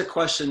think this is a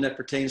question that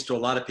pertains to a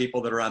lot of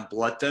people that are on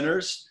blood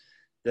thinners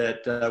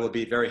that would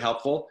be very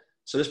helpful.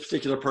 So this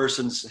particular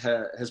person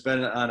has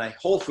been on a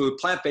whole food,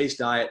 plant-based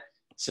diet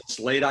since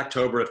late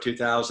October of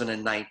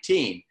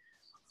 2019.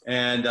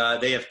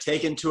 And they have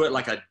taken to it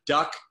like a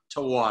duck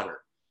to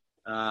water.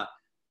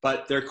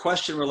 But their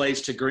question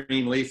relates to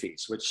green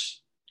leafies, which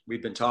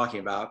we've been talking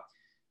about.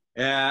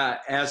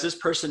 As this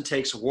person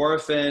takes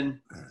warfarin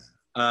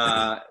 /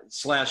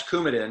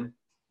 Coumadin,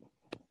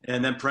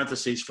 and then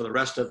parentheses for the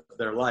rest of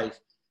their life,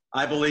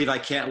 I believe I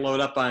can't load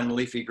up on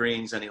leafy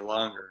greens any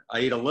longer. I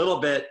eat a little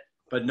bit,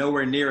 but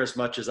nowhere near as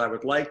much as I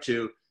would like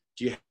to.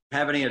 Do you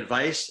have any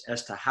advice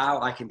as to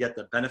how I can get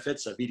the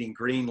benefits of eating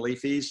green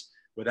leafies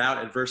without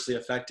adversely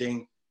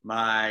affecting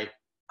my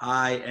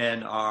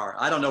INR?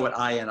 I don't know what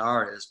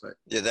INR is, but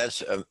yeah,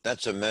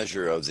 that's a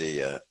measure of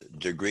the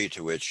degree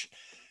to which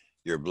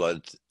your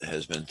blood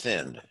has been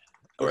thinned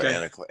or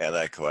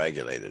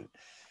anticoagulated.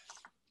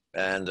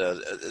 And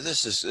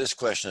this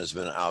question has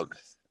been out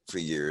for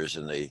years,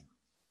 and the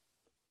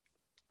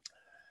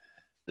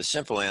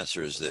simple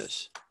answer is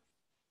this: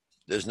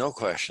 there's no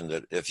question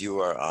that if you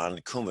are on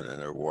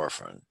Coumadin or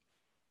warfarin,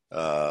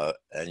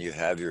 and you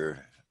have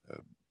your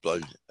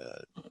blood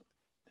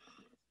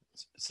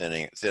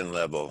thin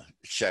level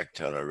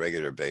checked on a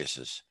regular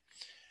basis,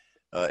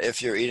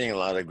 if you're eating a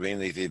lot of green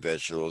leafy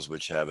vegetables,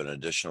 which have an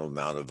additional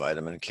amount of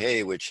vitamin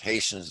K, which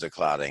hastens the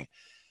clotting,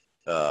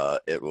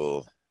 it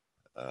will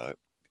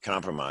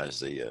compromise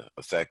the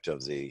effect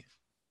of the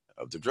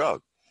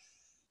drug.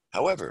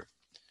 However,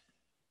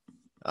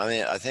 I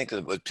mean, I think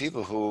that with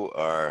people who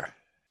are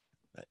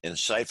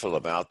insightful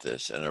about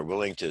this and are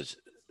willing to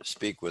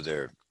speak with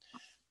their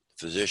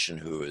physician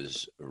who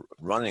is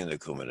running the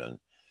Coumadin,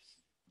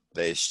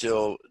 they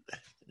still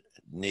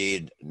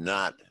need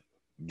not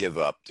give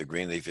up the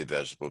green leafy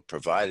vegetable,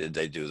 provided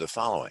they do the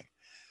following.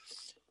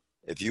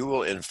 If you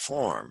will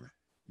inform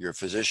your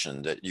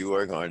physician that you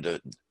are going to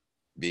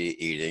be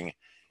eating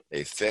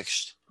a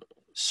fixed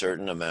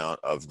certain amount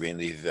of green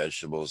leafy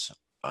vegetables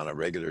on a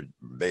regular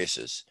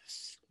basis,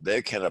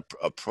 they can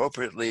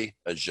appropriately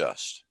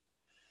adjust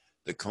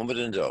the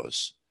Coumadin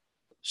dose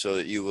so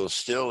that you will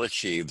still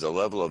achieve the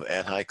level of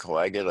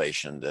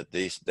anticoagulation that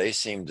they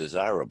seem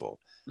desirable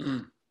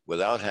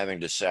without having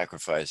to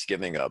sacrifice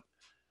giving up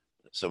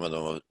some of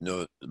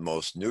the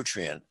most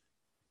nutrient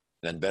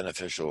and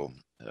beneficial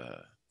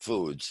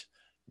foods,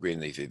 green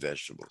leafy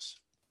vegetables.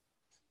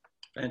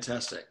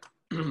 Fantastic.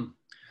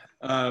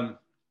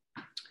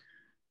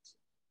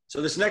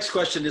 So this next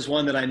question is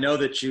one that I know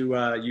that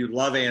you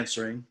love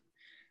answering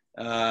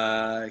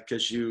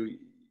because you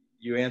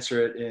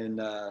answer it in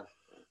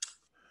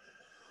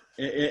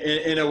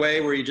a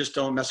way where you just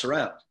don't mess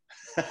around.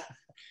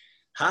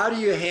 How do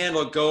you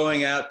handle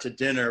going out to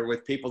dinner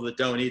with people that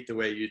don't eat the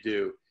way you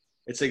do?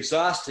 It's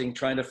exhausting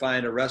trying to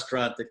find a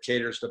restaurant that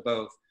caters to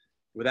both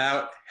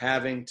without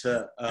having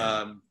to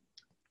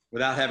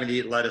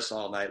eat lettuce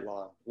all night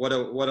long. What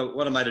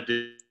am I to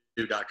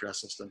do, Dr.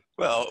 Esselstyn?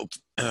 Well,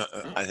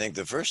 I think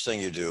the first thing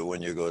you do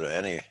when you go to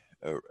any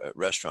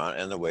restaurant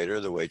and the waiter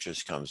or the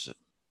waitress comes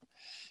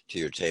to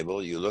your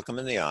table, you look them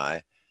in the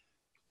eye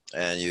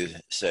and you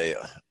say,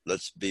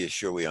 let's be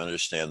sure we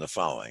understand the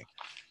following.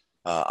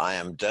 I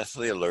am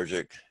deathly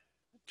allergic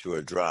to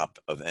a drop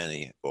of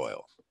any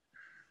oil.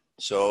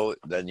 So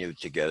then you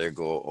together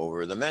go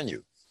over the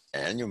menu,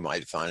 and you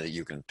might find that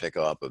you can pick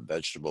up a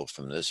vegetable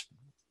from this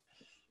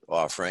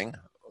offering,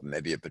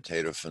 maybe a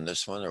potato from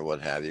this one or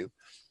what have you,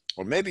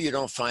 or maybe you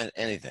don't find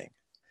anything.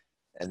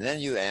 And then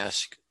you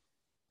ask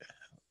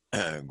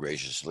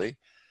graciously,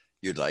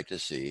 you'd like to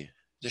see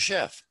the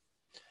chef.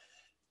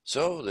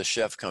 So the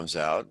chef comes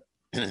out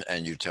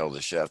and you tell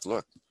the chef,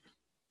 look,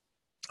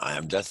 I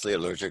am deathly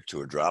allergic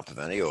to a drop of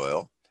any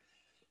oil,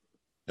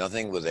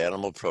 nothing with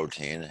animal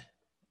protein,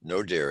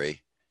 no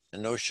dairy,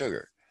 and no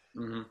sugar.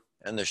 Mm-hmm.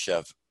 And the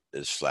chef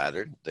is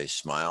flattered. They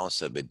smile and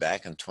said, be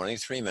back in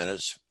 23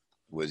 minutes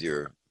with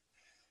your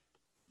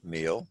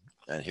meal.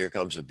 And here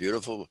comes a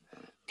beautiful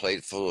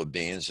plate full of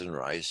beans and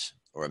rice,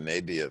 or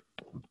maybe a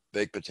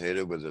baked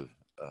potato with a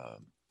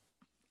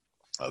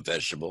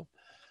vegetable.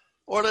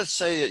 Or let's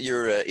say that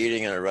you're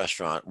eating in a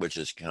restaurant, which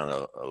is kind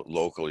of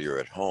local. You're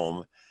at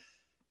home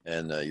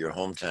in your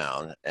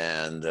hometown,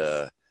 and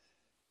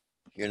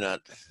you're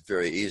not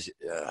very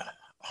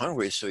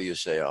hungry, so you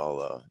say,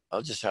 I'll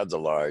just have the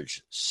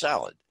large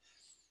salad.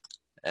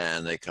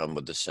 And they come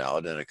with the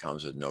salad, and it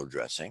comes with no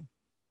dressing.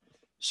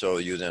 So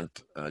you then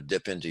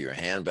dip into your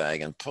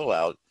handbag and pull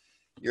out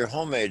your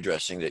homemade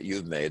dressing that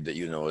you've made that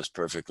you know is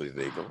perfectly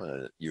legal,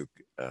 and you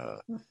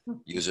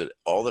use it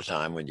all the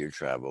time when you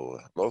travel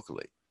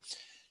locally.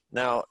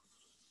 Now,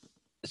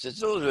 it's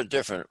a little bit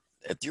different.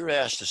 If you're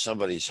asked to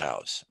somebody's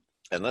house,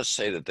 and let's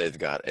say that they've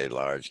got a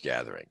large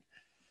gathering,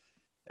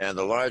 and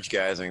the large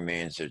gathering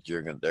means that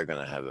they're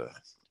going to have a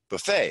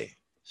buffet.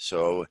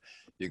 So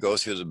you go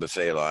through the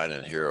buffet line,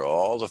 and here are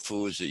all the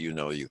foods that you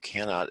know you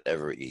cannot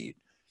ever eat,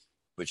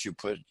 but you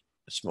put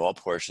small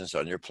portions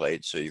on your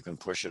plate so you can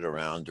push it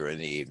around during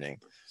the evening.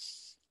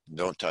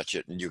 Don't touch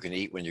it, and you can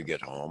eat when you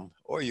get home,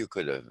 or you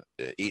could have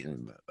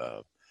eaten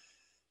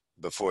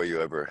before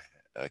you ever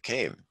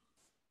came.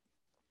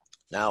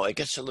 Now, it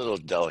gets a little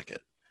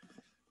delicate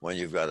when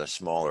you've got a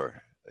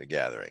smaller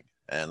gathering.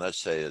 And let's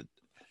say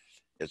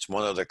it's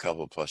one other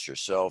couple plus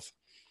yourself,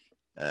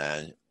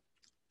 and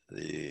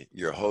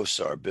your hosts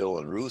are Bill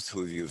and Ruth,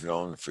 who you've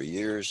known for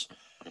years.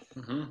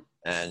 Mm-hmm.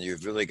 And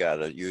you've really got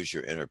to use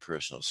your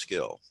interpersonal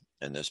skill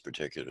in this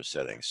particular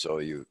setting. So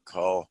you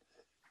call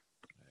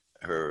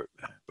her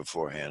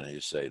beforehand and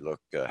you say, look,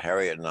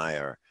 Harriet and I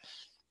are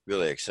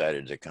really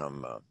excited to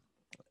come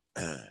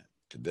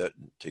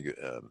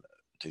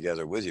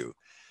together with you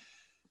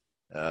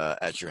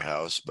at your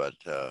house, but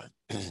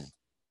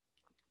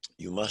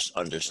you must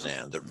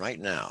understand that right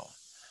now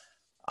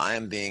I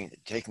am being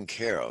taken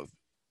care of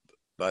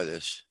by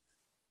this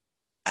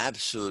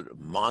absolute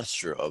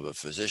monster of a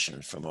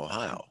physician from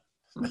Ohio.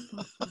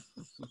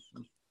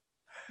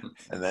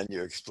 And then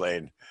you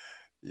explain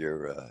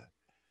your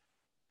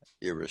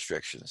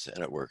restrictions,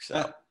 and it works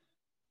out.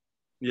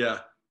 Yeah.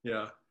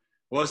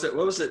 What was it?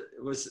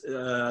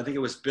 I think it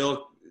was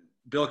Bill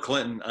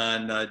Clinton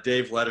on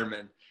Dave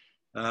Letterman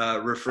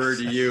referred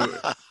to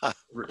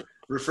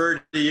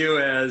you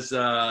as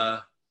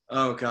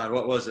oh God,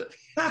 what was it?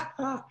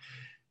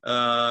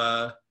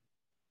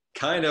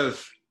 Kind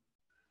of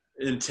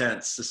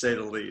intense, to say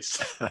the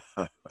least.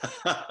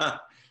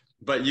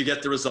 But you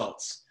get the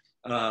results.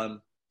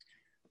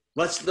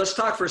 Let's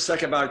talk for a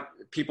second about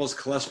people's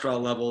cholesterol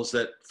levels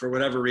that, for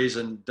whatever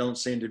reason, don't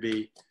seem to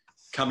be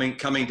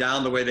coming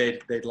down the way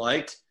they'd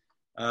liked.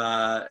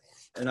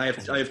 And I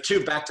have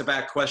two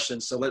back-to-back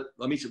questions. So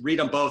let me read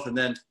them both, and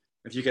then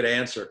if you could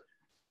answer.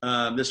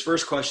 This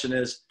first question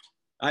is,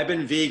 I've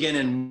been vegan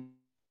and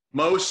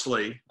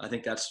mostly, I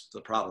think that's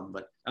the problem,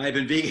 but I've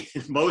been vegan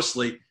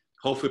mostly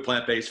whole food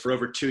plant-based for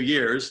over 2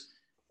 years,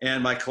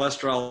 and my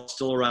cholesterol is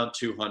still around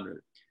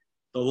 200.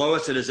 The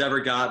lowest it has ever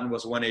gotten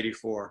was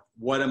 184.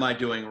 What am I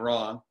doing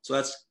wrong? So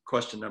that's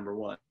question number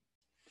one.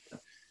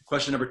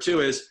 Question number two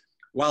is,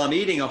 while I'm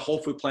eating a whole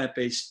food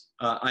plant-based,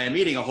 I am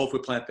eating a whole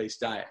food plant-based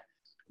diet.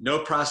 No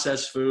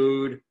processed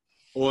food,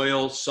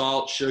 oil,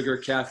 salt, sugar,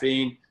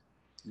 caffeine,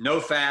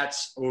 no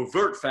fats,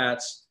 overt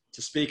fats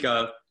to speak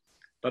of,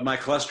 but my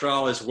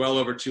cholesterol is well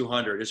over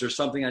 200. Is there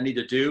something I need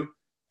to do?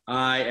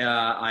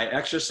 I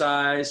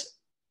exercise.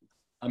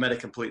 I'm at a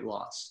complete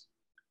loss.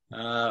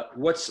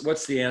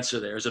 What's the answer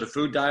there? Is it a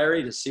food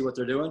diary to see what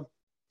they're doing?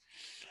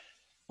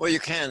 Well, you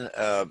can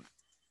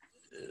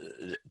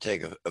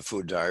take a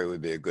food diary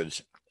would be a good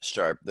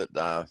start. But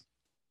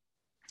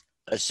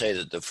let's say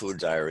that the food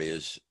diary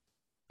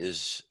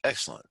is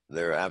excellent.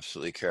 They're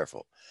absolutely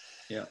careful.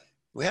 Yeah.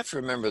 We have to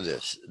remember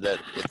this, that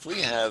if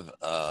we have,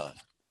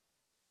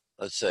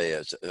 let's say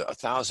it's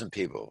 1,000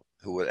 people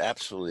who would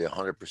absolutely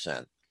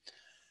 100%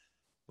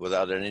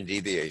 without any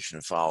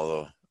deviation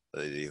follow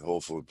the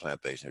whole food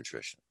plant-based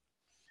nutrition.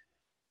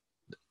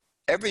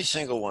 Every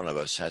single one of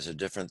us has a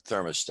different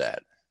thermostat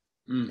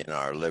in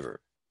our liver.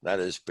 That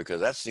is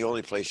because that's the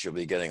only place you'll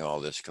be getting all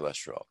this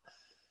cholesterol.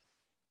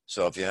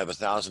 So if you have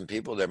 1,000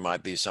 people, there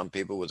might be some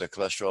people with a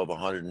cholesterol of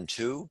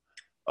 102,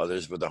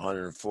 others with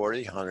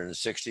 140,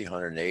 160,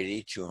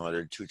 180,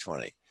 200,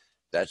 220.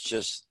 That's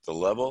just the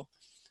level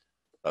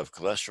of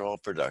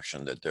cholesterol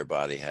production that their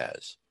body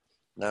has.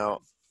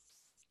 Now,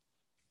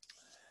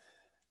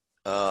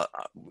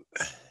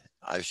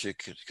 I should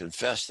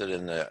confess that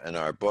in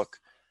our book,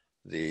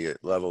 the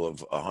level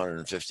of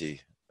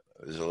 150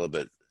 is a little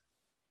bit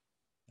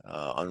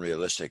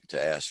unrealistic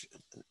to ask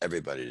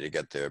everybody to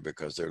get there,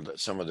 because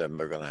some of them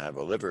are going to have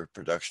a liver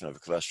production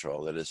of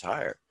cholesterol that is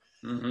higher.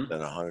 than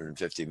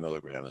 150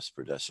 milligrams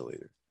per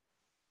deciliter.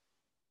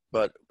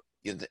 But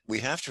we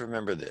have to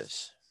remember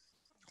this.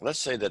 Let's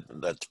say that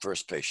that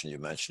first patient you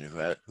mentioned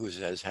who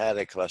has had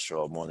a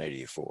cholesterol of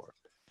 184,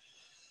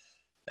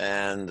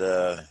 and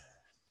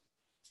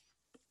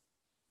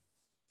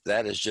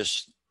that is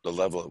just the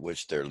level at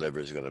which their liver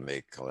is going to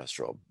make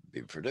cholesterol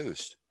be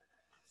produced.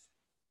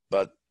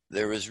 But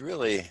there is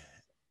really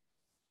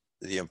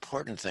the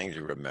important thing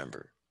to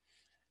remember.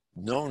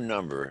 No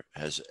number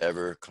has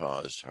ever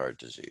caused heart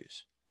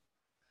disease.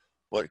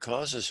 What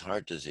causes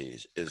heart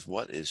disease is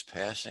what is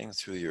passing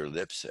through your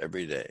lips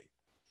every day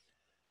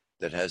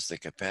that has the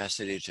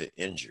capacity to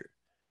injure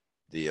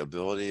the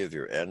ability of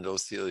your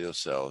endothelial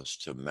cells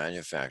to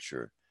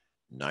manufacture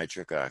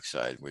nitric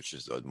oxide, which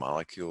is the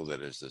molecule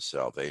that is the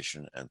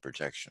salvation and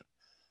protection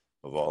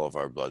of all of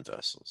our blood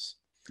vessels.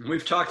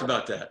 We've talked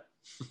about that.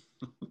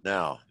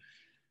 Now,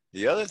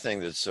 the other thing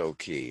that's so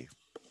key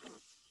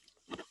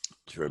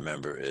to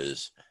remember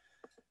is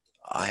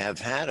I have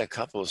had a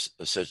couple of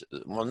such,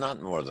 well,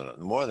 not more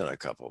than a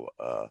couple,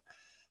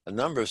 a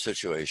number of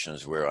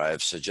situations where I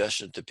have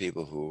suggested to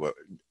people who are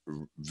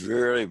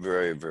very,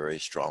 very, very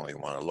strongly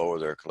want to lower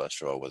their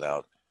cholesterol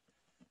without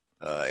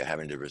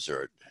having to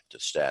resort to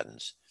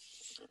statins.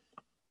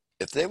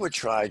 If they would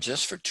try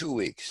just for 2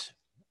 weeks,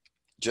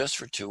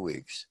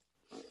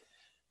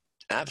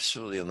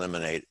 absolutely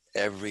eliminate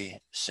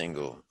every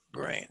single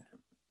grain.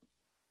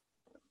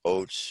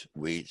 Oats,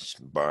 wheat,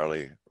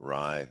 barley,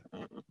 rye,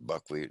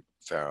 buckwheat,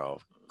 farro,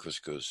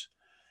 couscous,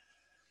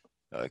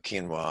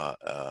 quinoa,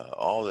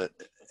 all that.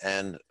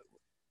 And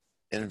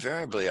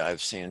invariably,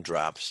 I've seen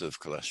drops of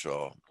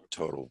cholesterol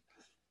total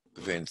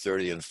between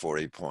 30 and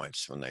 40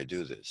 points when they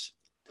do this.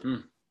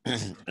 And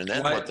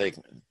then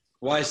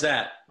why is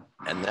that?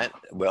 And that,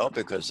 well,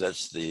 because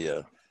that's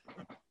the,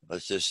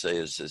 let's just say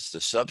it's the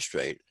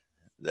substrate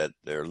that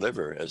their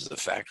liver as the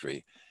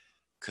factory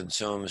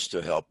consumes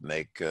to help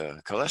make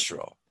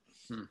cholesterol.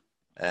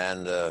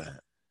 And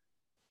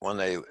when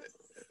they,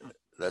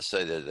 let's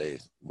say that they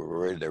were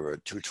worried they were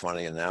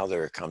 220 and now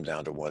they're come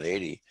down to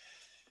 180,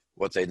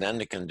 what they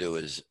then can do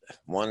is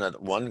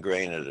one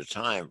grain at a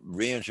time,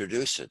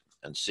 reintroduce it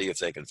and see if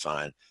they can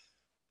find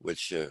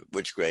which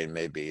grain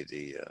may be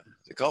the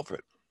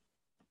culprit.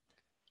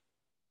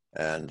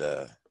 And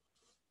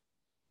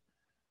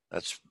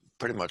that's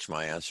pretty much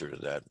my answer to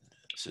that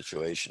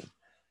situation.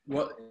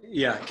 Well,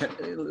 yeah.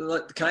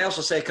 Can I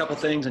also say a couple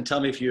things and tell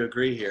me if you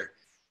agree here?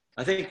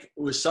 I think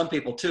with some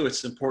people too,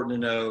 it's important to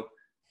know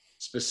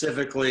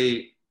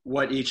specifically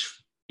what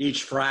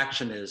each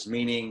fraction is,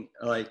 meaning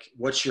like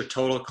what's your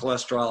total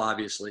cholesterol,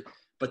 obviously,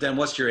 but then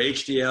what's your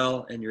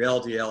HDL and your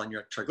LDL and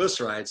your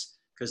triglycerides,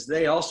 because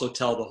they also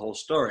tell the whole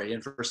story.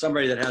 And for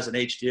somebody that has an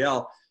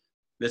HDL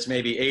that's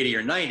maybe 80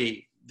 or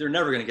 90, they're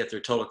never going to get their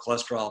total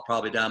cholesterol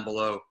probably down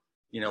below,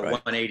 right,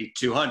 180,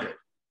 200.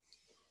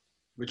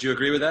 Would you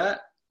agree with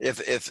that?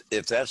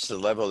 If that's the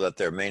level that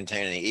they're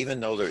maintaining,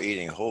 even though they're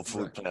eating whole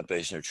food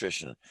plant-based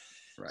nutrition,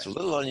 right, it's a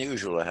little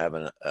unusual to have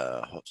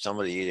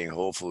somebody eating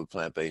whole food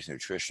plant-based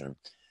nutrition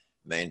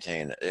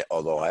maintain,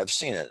 although I've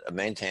seen it,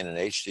 maintain an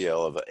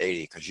HDL of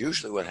 80, because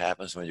usually what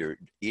happens when you're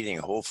eating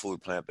whole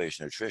food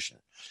plant-based nutrition,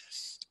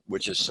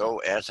 which is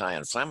so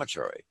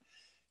anti-inflammatory,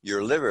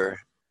 your liver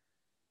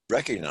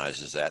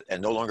recognizes that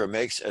and no longer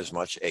makes as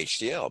much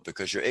HDL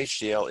because your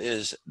HDL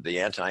is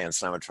the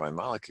anti-inflammatory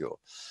molecule.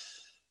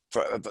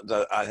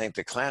 I think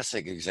the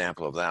classic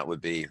example of that would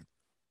be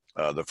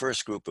the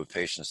first group of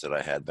patients that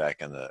I had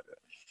back in the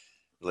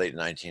late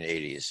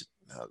 1980s.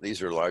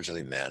 These were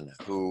largely men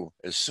who,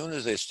 as soon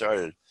as they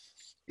started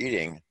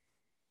eating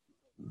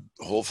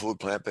whole food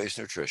plant-based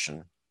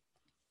nutrition,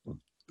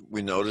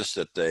 we noticed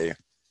that their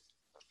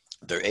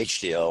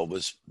HDL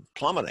was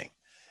plummeting.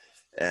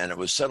 And it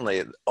was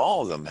suddenly,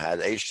 all of them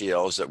had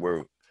HDLs that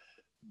were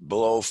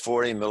below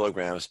 40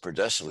 milligrams per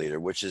deciliter,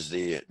 which is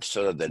the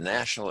sort of the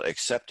national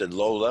accepted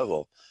low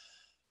level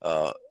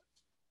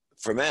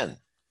for men.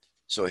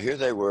 So here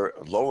they were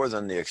lower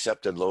than the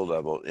accepted low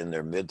level in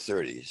their mid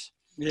 30s.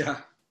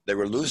 Yeah. They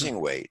were losing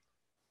weight.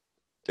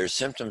 Their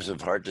symptoms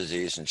of heart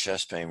disease and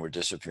chest pain were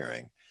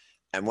disappearing.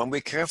 And when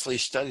we carefully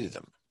studied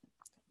them,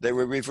 they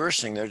were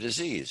reversing their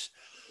disease,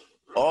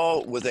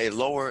 all with a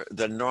lower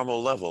than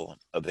normal level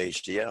of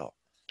HDL.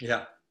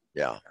 Yeah.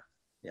 Yeah.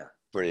 Yeah.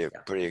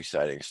 Pretty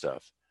exciting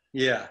stuff.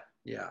 Yeah.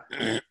 Yeah.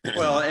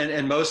 Well,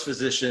 and most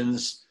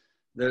physicians,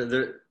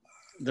 they're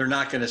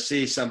not going to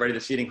see somebody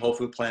that's eating whole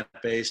food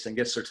plant-based and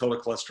gets their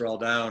total cholesterol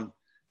down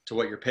to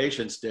what your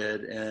patients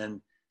did.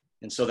 And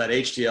so that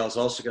HDL is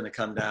also going to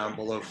come down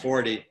below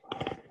 40.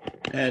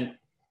 And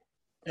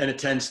it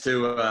tends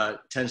to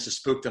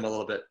spook them a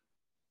little bit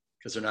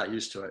because they're not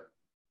used to it.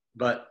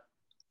 But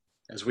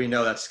as we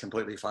know, that's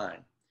completely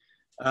fine.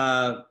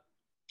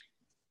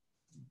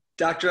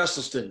 Dr.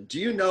 Esselstyn, do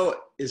you know,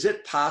 is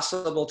it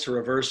possible to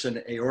reverse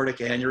an aortic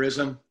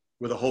aneurysm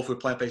with a whole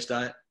food plant-based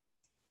diet?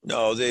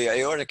 No, the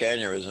aortic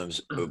aneurysms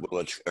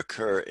will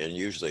occur in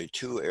usually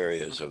two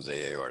areas of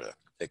the aorta.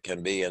 It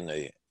can be in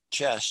the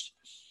chest,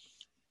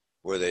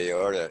 where the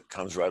aorta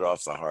comes right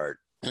off the heart.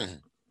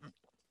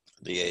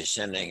 the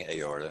ascending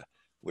aorta,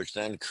 which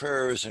then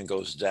curves and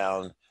goes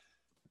down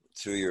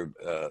through your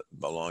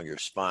along your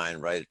spine,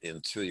 right in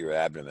through your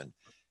abdomen,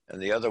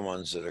 and the other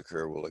ones that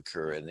occur will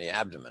occur in the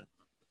abdomen.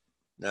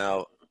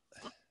 Now,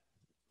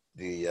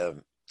 the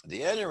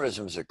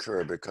aneurysms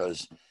occur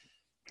because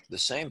the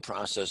same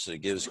process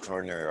that gives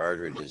coronary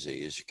artery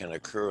disease can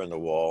occur in the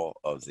wall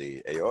of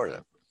the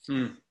aorta,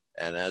 and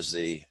as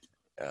the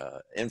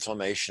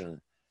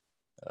inflammation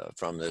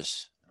from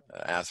this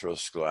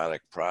atherosclerotic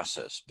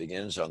process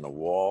begins on the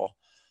wall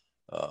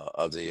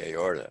of the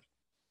aorta.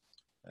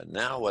 And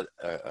now what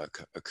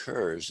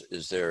occurs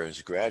is there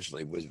is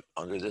gradually,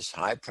 under this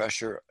high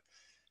pressure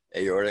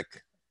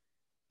aortic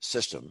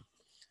system,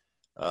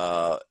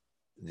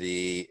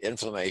 the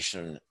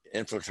inflammation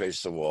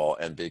infiltrates the wall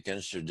and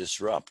begins to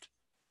disrupt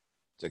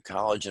the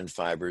collagen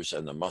fibers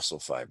and the muscle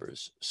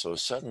fibers. So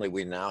suddenly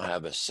we now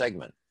have a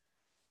segment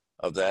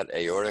of that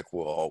aortic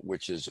wall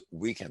which is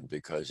weakened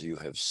because you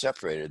have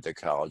separated the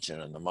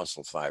collagen and the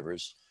muscle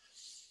fibers.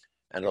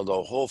 And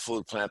although whole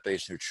food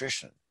plant-based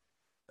nutrition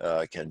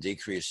can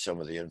decrease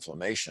some of the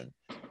inflammation,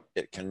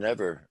 it can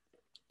never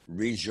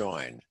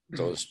rejoin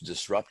those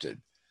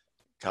disrupted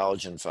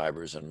collagen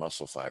fibers and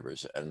muscle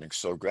fibers. And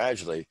so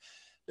gradually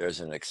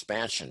there's an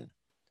expansion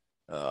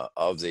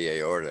of the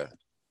aorta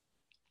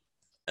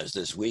as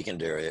this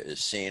weakened area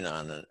is seen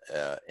on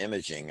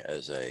imaging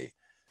as a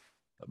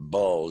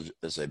bulge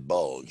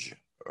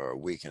or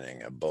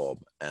weakening, a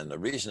bulb. And the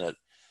reason that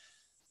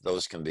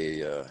those can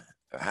be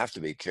have to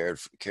be cared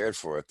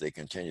for if they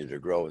continue to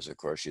grow is, of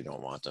course, you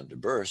don't want them to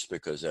burst,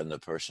 because then the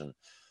person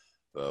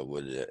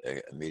would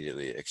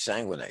immediately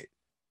exsanguinate.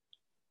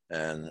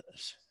 And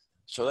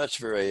so that's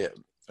very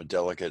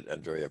delicate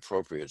and very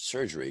appropriate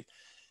surgery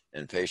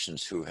in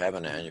patients who have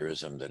an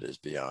aneurysm that is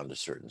beyond a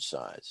certain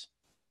size.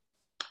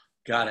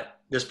 Got it.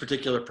 This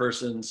particular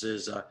person's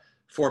is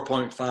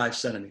 4.5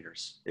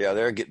 centimeters. Yeah,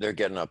 they're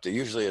getting up to,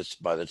 usually it's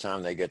by the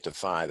time they get to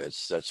 5,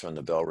 that's when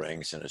the bell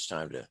rings and it's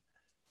time to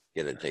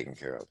get it taken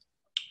care of.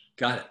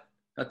 Got it.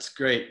 That's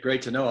great.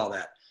 Great to know all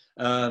that.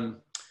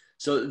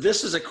 So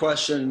this is a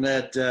question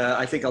that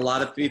I think a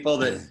lot of people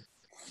that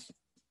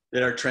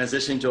are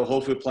transitioning to a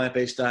whole food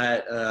plant-based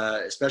diet,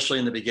 especially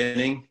in the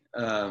beginning,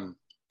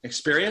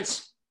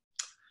 experience.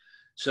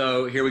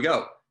 So here we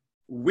go.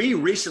 We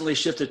recently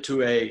shifted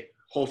to a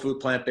whole food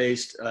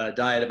plant-based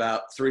diet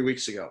about 3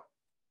 weeks ago.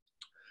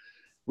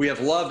 We have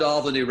loved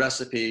all the new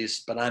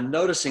recipes, but I'm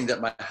noticing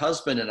that my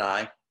husband and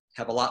I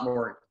have a lot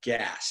more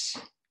gas.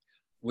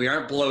 We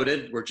aren't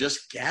bloated, we're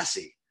just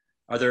gassy.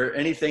 Are there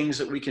any things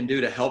that we can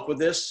do to help with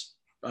this?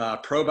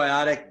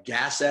 Probiotic,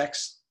 Gas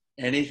X,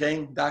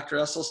 anything, Dr.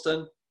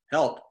 Esselstyn?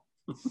 Help.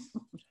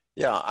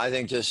 Yeah, I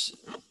think just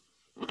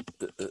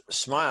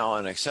smile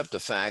and accept the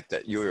fact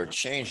that you are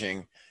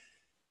changing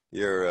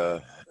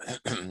your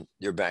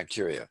your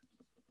bacteria.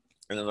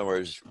 In other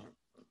words,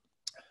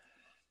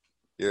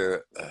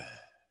 your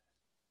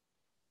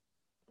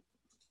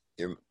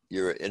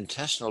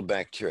intestinal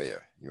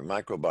bacteria, your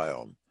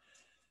microbiome,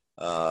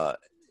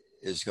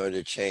 is going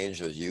to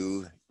change as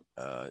you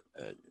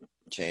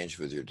change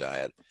with your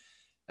diet.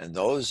 And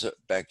those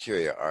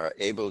bacteria are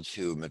able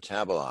to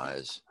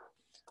metabolize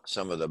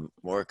some of the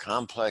more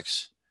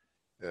complex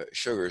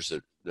sugars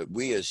that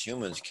we as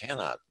humans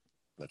cannot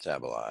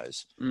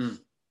metabolize,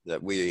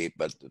 that we eat,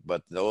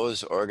 but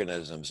those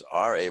organisms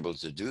are able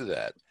to do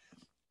that.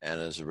 And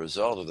as a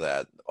result of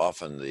that,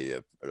 often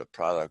the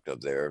product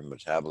of their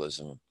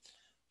metabolism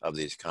of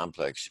these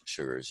complex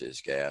sugars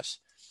is gas.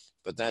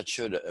 But that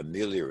should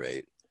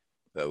ameliorate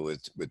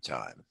with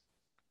time.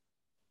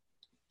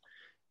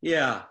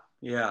 Yeah.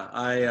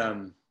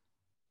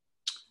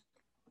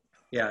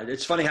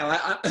 It's funny how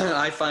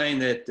I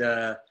find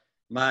that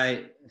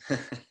my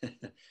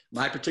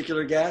my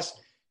particular gas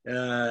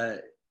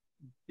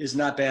is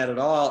not bad at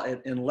all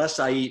unless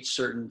I eat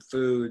certain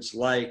foods.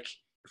 Like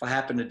if I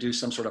happen to do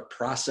some sort of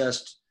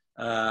processed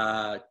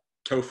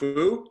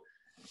tofu,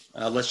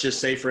 let's just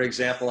say, for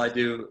example, I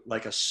do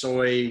like a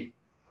soy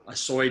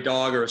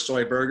dog or a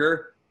soy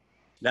burger,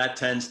 that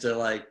tends to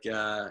like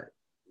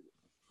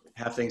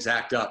have things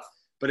act up.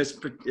 But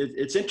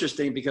it's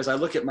interesting because I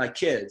look at my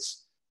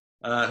kids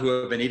who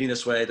have been eating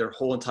this way their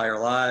whole entire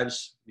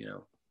lives. You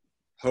know,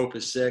 Hope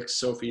is 6,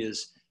 Sophie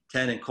is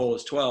 10, and Cole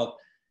is 12,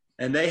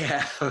 and they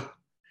have,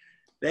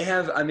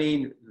 I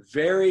mean,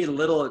 very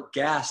little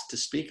gas to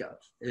speak of.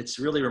 It's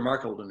really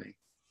remarkable to me.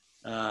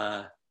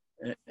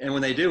 And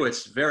when they do,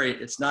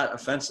 it's not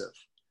offensive.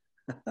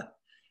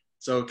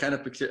 So kind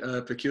of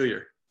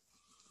peculiar.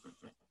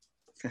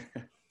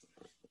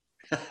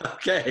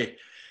 Okay.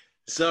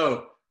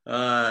 So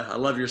I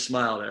love your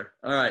smile there.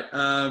 All right.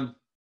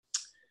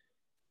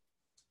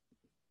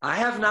 I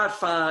have not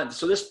found,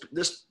 so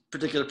this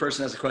particular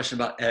person has a question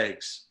about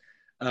eggs.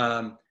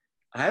 I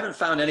haven't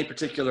found any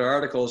particular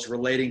articles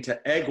relating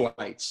to egg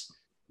whites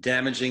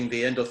damaging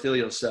the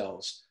endothelial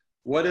cells.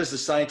 What is the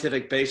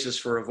scientific basis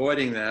for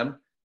avoiding them?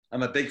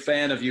 I'm a big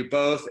fan of you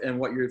both and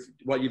what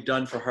you've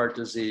done for heart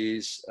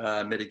disease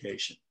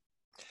mitigation.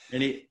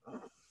 Any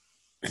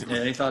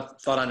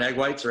thought on egg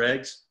whites or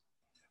eggs?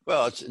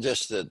 Well, it's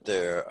just that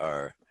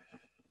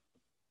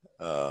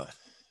uh,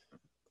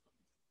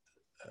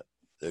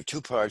 there are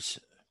two parts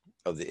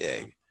of the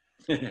egg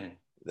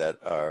that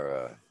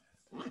are,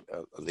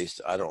 at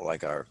least I don't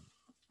like our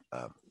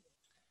uh,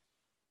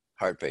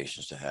 heart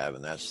patients to have,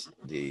 and that's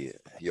the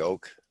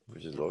yolk,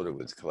 which is loaded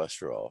with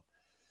cholesterol.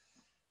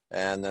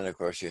 And then, of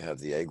course, you have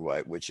the egg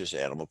white, which is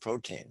animal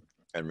protein.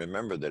 And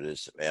remember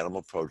that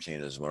animal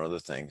protein is one of the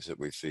things that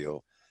we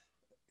feel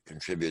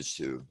contributes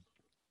to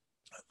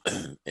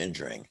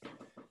injuring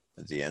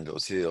the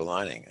endothelial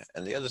lining.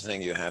 And the other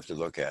thing you have to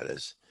look at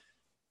is,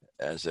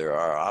 as there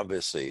are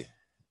obviously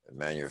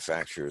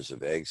manufacturers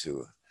of eggs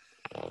who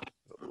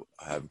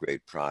have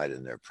great pride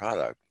in their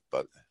product,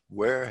 but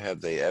where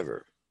have they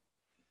ever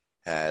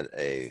had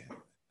a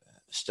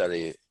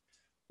study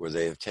where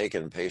they have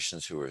taken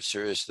patients who are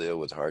seriously ill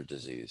with heart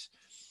disease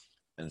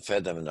and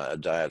fed them a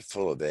diet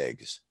full of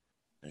eggs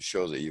and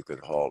show that you could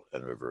halt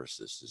and reverse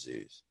this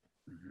disease?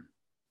 Mm-hmm.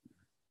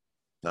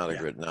 Not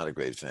a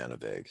great fan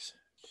of eggs.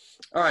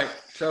 All right.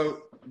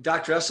 So,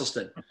 Dr.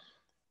 Esselstyn,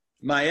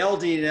 my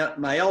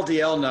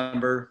LDL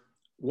number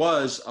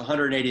was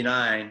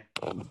 189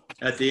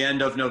 at the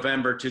end of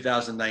November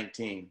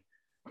 2019.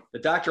 The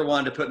doctor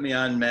wanted to put me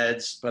on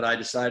meds, but I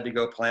decided to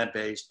go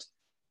plant-based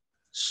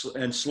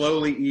and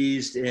slowly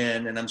eased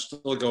in, and I'm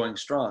still going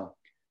strong.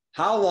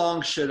 How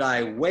long should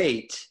I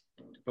wait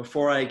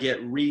before I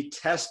get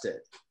retested?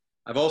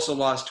 I've also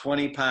lost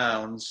 20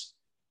 pounds,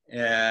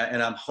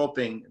 and I'm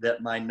hoping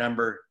that my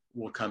number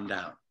will come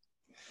down.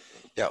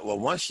 Yeah, well,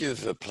 once you've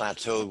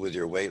plateaued with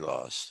your weight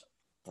loss,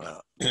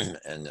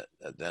 and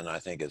then I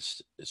think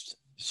it's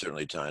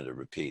certainly time to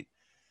repeat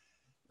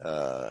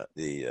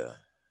the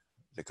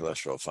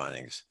cholesterol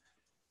findings,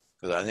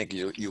 because I think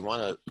you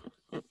want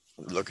to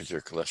look at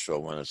your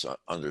cholesterol when it's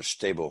under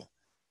stable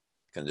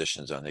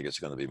conditions. I think it's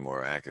going to be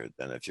more accurate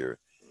than if you're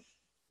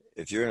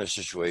in a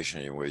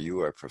situation where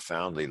you are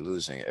profoundly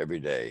losing every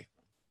day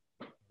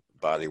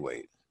body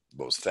weight,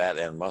 both fat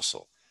and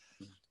muscle.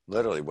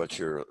 Literally, what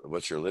you're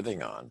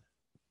living on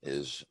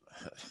is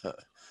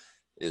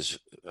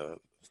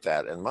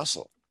fat and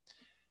muscle,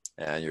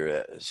 and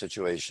your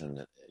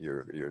situation,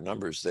 your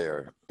numbers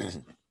there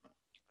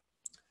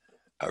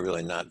are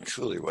really not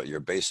truly what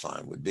your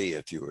baseline would be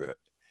if you were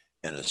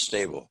in a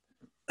stable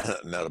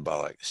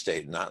metabolic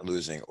state, not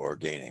losing or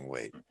gaining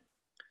weight.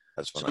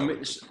 That's what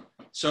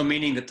so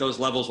meaning that those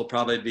levels will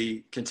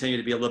probably continue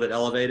to be a little bit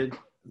elevated?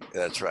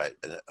 That's right.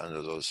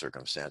 Under those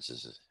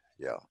circumstances,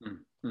 yeah.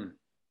 Mm-hmm.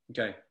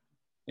 Okay,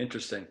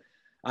 interesting.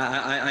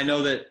 I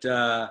know that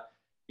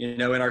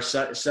in our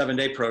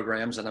 7-day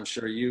programs, and I'm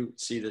sure you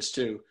see this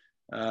too,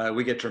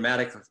 we get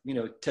dramatic,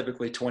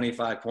 typically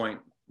 25-point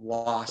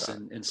loss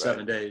in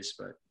 7 days.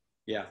 But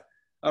yeah,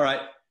 all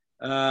right.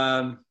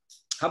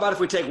 How about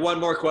if we take one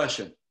more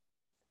question?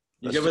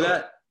 You good with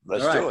that?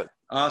 Let's do it.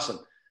 Awesome.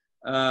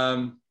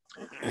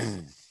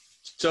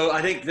 So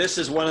I think this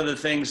is one of the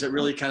things that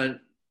really kind of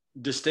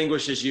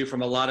distinguishes you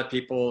from a lot of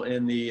people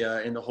in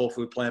the whole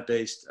food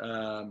plant-based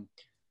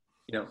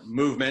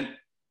movement.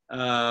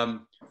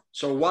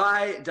 So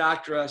why,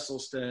 Dr.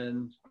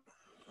 Esselstyn,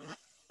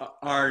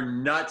 are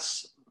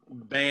nuts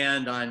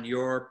banned on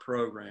your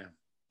program?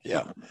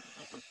 Yeah.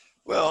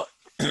 Well,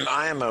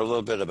 I am a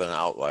little bit of an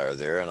outlier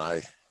there, and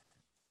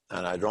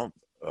I don't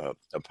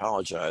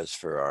apologize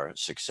for our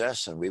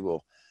success, and we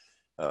will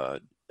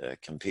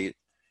compete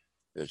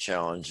to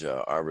challenge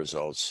our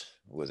results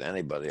with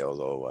anybody,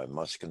 although I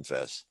must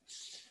confess,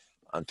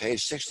 on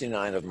page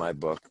 69 of my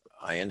book,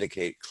 I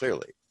indicate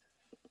clearly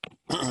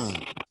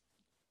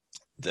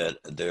that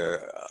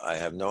I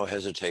have no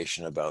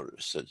hesitation about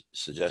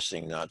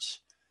suggesting nuts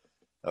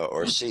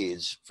or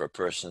seeds for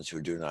persons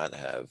who do not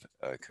have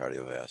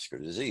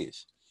cardiovascular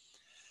disease.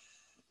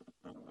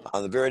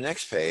 On the very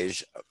next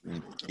page,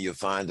 you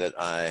find that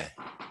I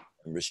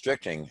am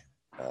restricting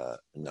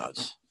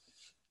nuts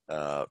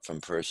from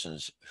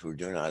persons who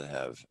do not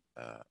have,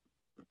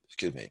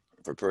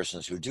 for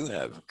persons who do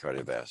have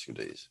cardiovascular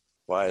disease.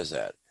 Why is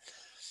that?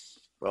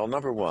 Well,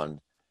 number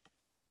one,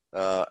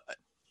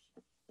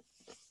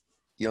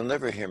 you'll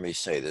never hear me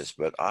say this,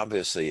 but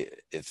obviously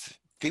if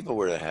people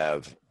were to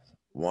have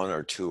 1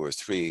 or 2 or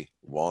 3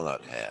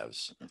 walnut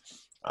halves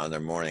on their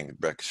morning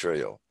breakfast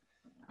cereal,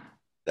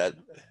 that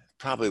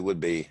probably would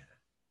be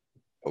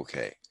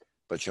okay,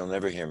 but you'll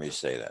never hear me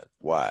say that.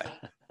 Why?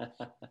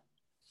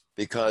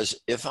 Because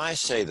if I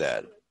say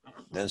that,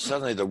 then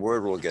suddenly the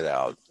word will get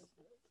out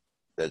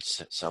that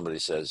somebody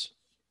says,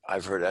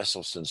 I've heard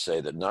Esselstyn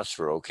say that nuts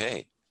were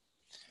okay.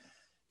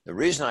 The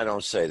reason I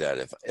don't say that,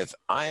 if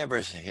I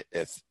ever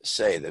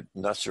say that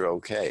nuts are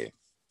okay,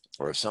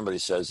 or if somebody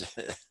says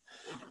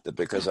that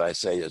because I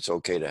say it's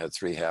okay to have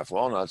 3 half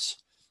walnuts,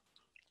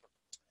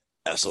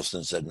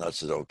 Esselstyn said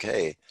nuts is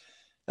okay,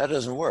 that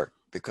doesn't work,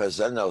 because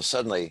then they'll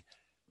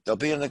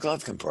be in the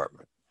glove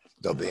compartment.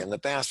 They'll be in the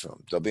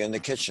bathroom. They'll be in the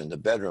kitchen, the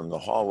bedroom, the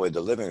hallway,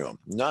 the living room.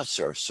 Nuts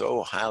are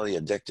so highly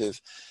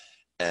addictive,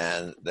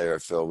 and they're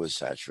filled with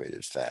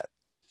saturated fat.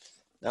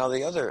 Now,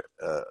 the other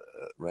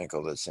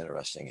wrinkle that's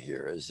interesting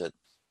here is that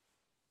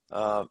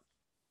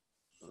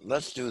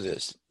let's do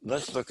this.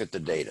 Let's look at the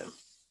data.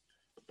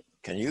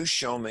 Can you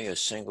show me a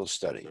single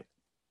study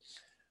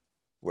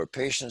where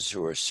patients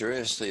who are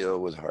seriously ill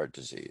with heart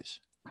disease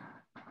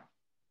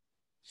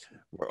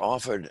were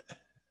offered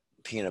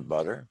peanut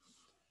butter,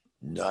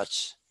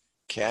 nuts,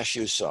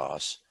 cashew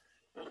sauce,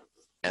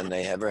 and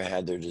they ever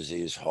had their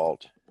disease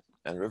halt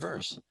and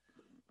reverse?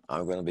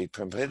 I'm going to be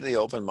completely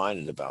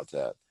open-minded about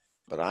that,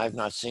 but I've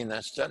not seen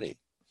that study.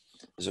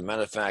 As a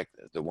matter of fact,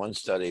 the one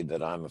study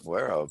that I'm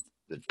aware of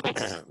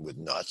that with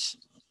nuts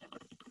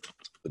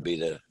would be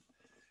the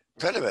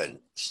Predimed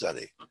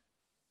study.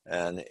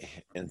 And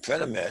in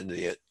Predimed,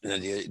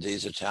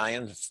 these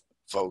Italian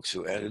folks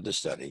who entered the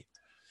study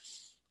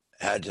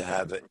had to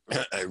have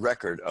a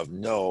record of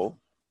no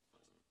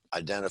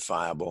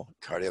identifiable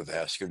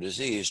cardiovascular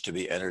disease to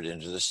be entered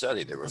into the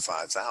study. There were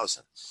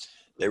 5,000.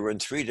 They were in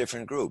 3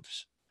 different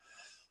groups.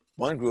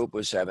 One group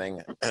was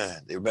having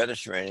the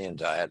Mediterranean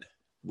diet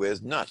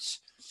with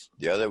nuts.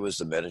 The other was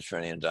the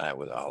Mediterranean diet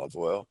with olive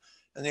oil.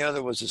 And the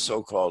other was the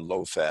so-called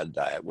low-fat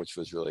diet, which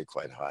was really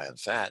quite high in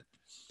fat.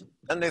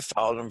 And they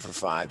followed them for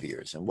 5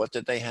 years. And what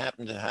did they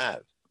happen to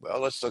have?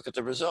 Well, let's look at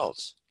the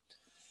results.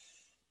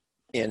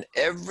 In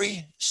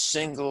every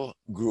single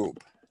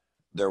group,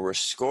 there were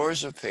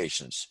scores of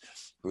patients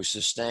who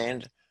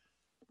sustained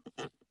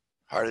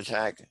heart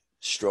attack,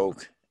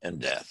 stroke, and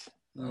death.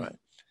 All right.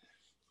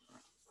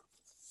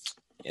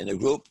 In the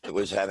group that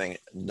was having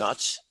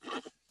nuts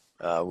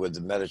with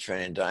the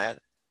Mediterranean diet,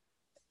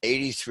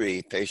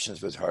 83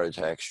 patients with heart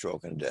attack,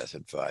 stroke, and death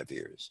in 5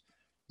 years.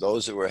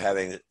 Those that were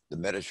having the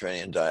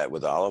Mediterranean diet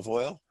with olive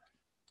oil,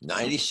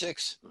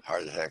 96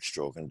 heart attack,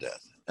 stroke, and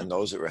death. And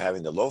those that were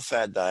having the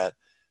low-fat diet,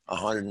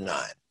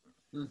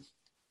 109.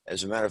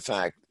 As a matter of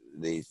fact,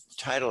 the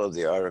title of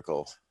the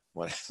article,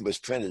 when it was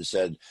printed,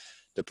 said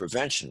the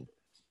prevention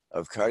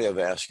of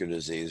cardiovascular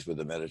disease with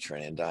the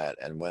Mediterranean diet.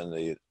 And when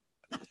the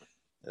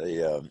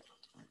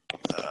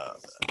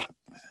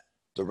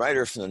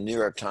writer from the New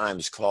York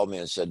Times called me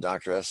and said,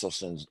 Dr.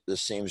 Esselstyn,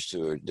 this seems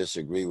to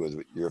disagree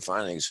with your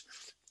findings.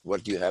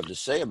 What do you have to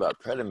say about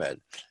Predimed?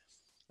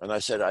 And I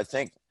said, I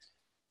think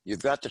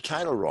you've got the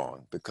title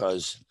wrong,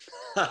 because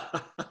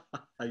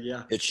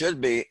yeah, it should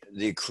be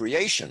the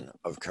creation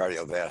of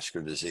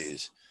cardiovascular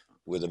disease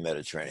with a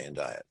Mediterranean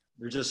diet.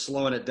 You're just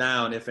slowing it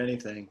down, if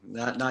anything,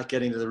 not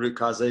getting to the root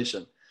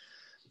causation.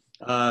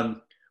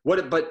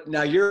 But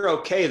now you're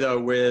okay though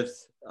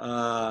with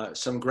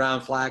some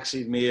ground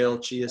flaxseed meal,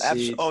 chia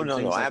seeds. Oh no,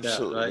 like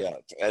absolutely, that,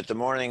 right? yeah. At the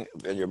morning,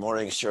 in your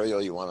morning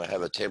cereal, you want to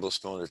have a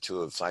tablespoon or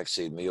 2 of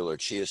flaxseed meal or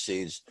chia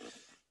seeds.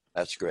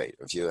 That's great.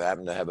 If you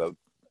happen to have a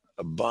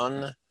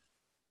bun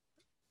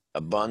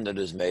that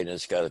is made and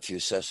it's got a few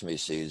sesame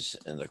seeds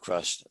in the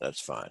crust,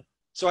 that's fine.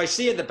 So I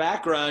see in the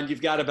background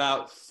you've got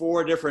about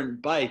 4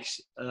 different bikes.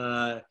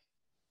 Have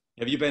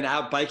you been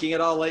out biking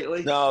at all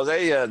lately? No,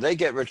 they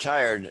get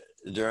retired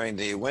during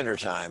the winter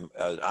time.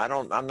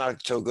 I'm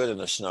not so good in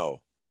the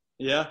snow.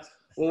 Yeah.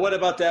 Well, what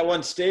about that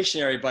one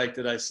stationary bike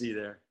that I see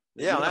there?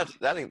 Yeah,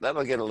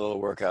 that'll get a little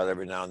workout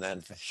every now and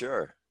then, for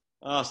sure.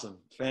 Awesome,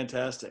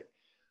 fantastic.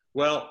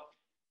 Well,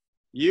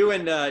 you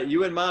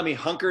and mommy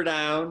hunker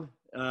down.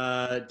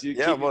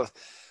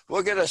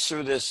 We'll get us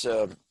through this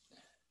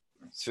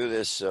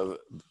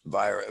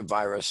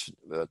virus,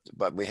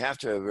 but we have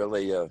to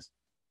really,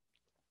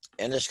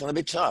 and it's going to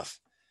be tough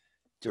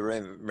to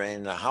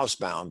remain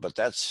housebound, but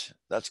that's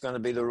going to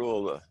be the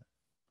rule.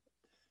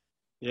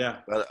 Yeah.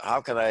 But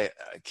how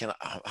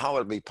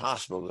would it be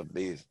possible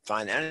to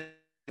find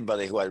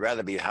anybody who I'd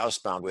rather be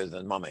housebound with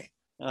than mommy?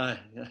 Yeah.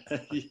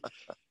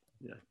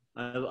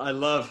 I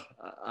love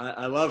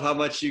how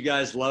much you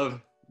guys love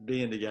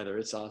being together.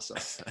 It's awesome.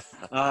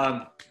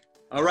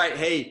 All right.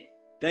 Hey,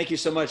 thank you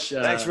so much.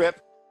 Thanks,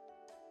 Rip.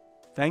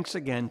 Thanks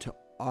again to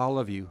all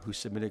of you who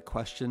submitted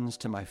questions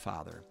to my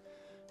father.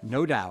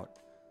 No doubt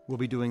we'll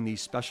be doing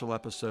these special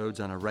episodes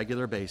on a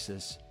regular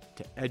basis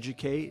to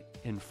educate,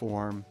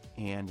 inform,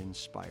 and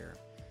inspire.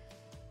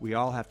 We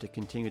all have to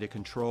continue to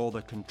control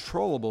the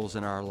controllables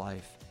in our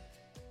life,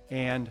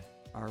 and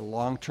our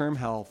long-term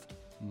health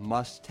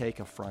must take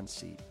a front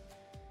seat.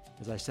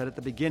 As I said at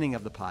the beginning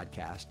of the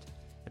podcast,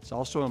 it's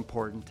also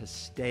important to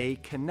stay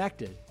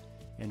connected,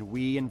 and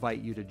we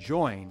invite you to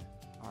join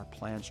our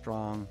Plant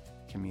Strong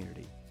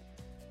community.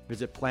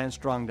 Visit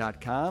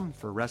plantstrong.com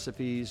for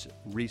recipes,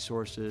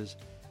 resources,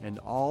 and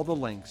all the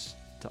links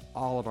to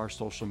all of our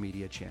social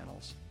media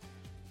channels.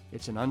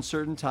 It's an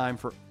uncertain time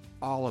for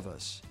all of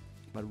us,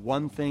 but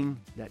one thing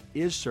that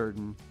is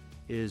certain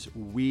is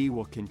we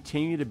will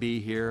continue to be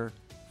here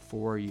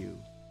for you.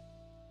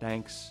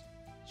 Thanks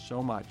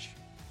so much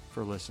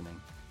for listening.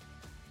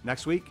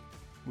 Next week,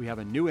 we have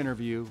a new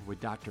interview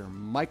with Dr.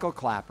 Michael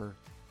Clapper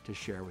to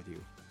share with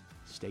you.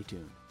 Stay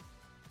tuned.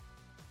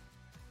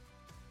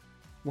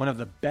 One of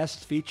the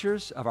best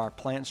features of our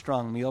Plant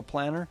Strong Meal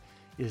Planner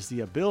is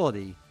the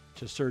ability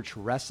to search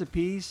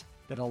recipes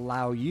that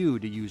allow you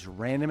to use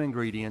random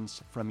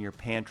ingredients from your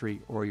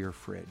pantry or your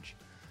fridge.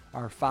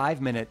 Our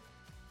 5-minute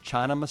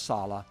chana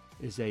masala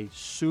is a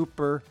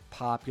super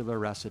popular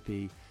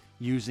recipe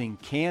using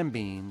canned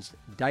beans,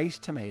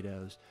 diced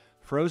tomatoes,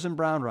 frozen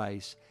brown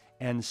rice,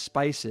 and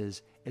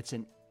spices, it's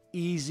an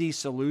easy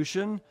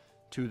solution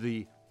to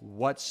the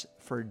what's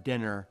for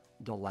dinner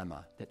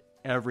dilemma that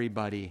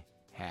everybody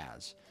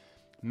has.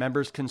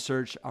 Members can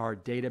search our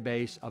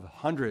database of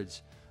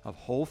hundreds of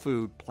whole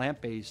food,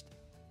 plant-based,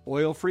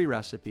 oil-free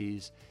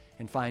recipes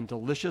and find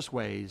delicious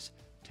ways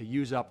to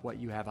use up what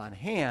you have on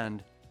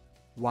hand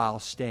while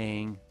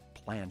staying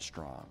plant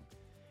strong.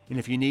 And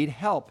if you need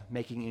help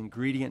making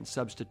ingredient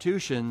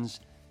substitutions,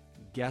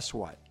 guess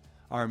what?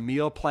 Our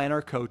meal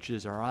planner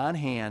coaches are on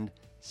hand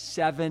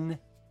 7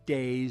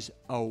 days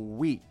a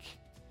week.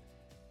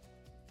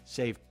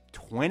 Save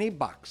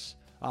 $20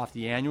 off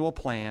the annual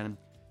plan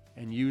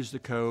and use the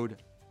code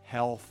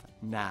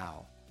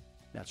HEALTHNOW.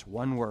 That's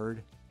one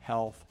word,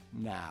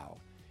 HEALTHNOW.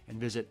 And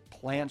visit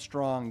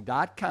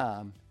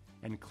plantstrong.com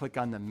and click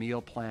on the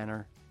meal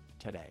planner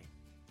today.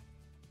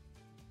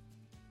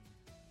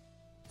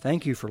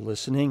 Thank you for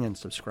listening and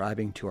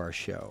subscribing to our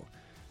show.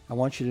 I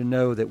want you to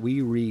know that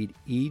we read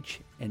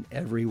each and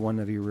every one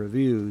of your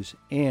reviews,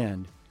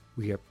 and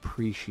we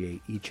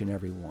appreciate each and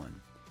every one.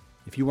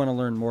 If you want to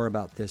learn more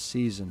about this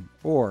season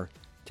or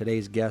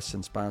today's guests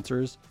and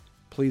sponsors,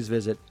 please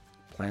visit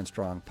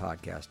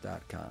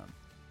plantstrongpodcast.com.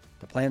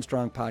 The Plant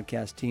Strong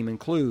podcast team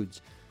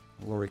includes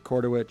Lori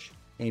Kordowich,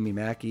 Amy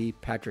Mackey,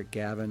 Patrick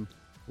Gavin,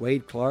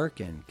 Wade Clark,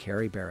 and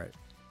Carrie Barrett.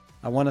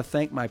 I want to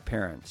thank my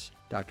parents,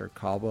 Dr.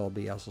 Caldwell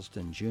B.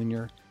 Esselstyn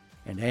Jr.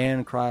 and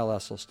Ann Caldwell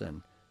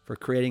Esselstyn, for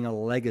creating a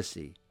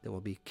legacy that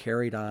will be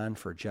carried on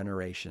for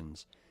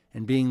generations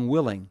and being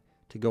willing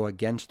to go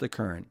against the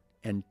current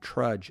and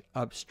trudge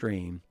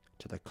upstream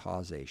to the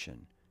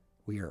causation.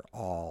 We are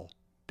all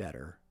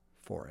better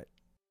for it.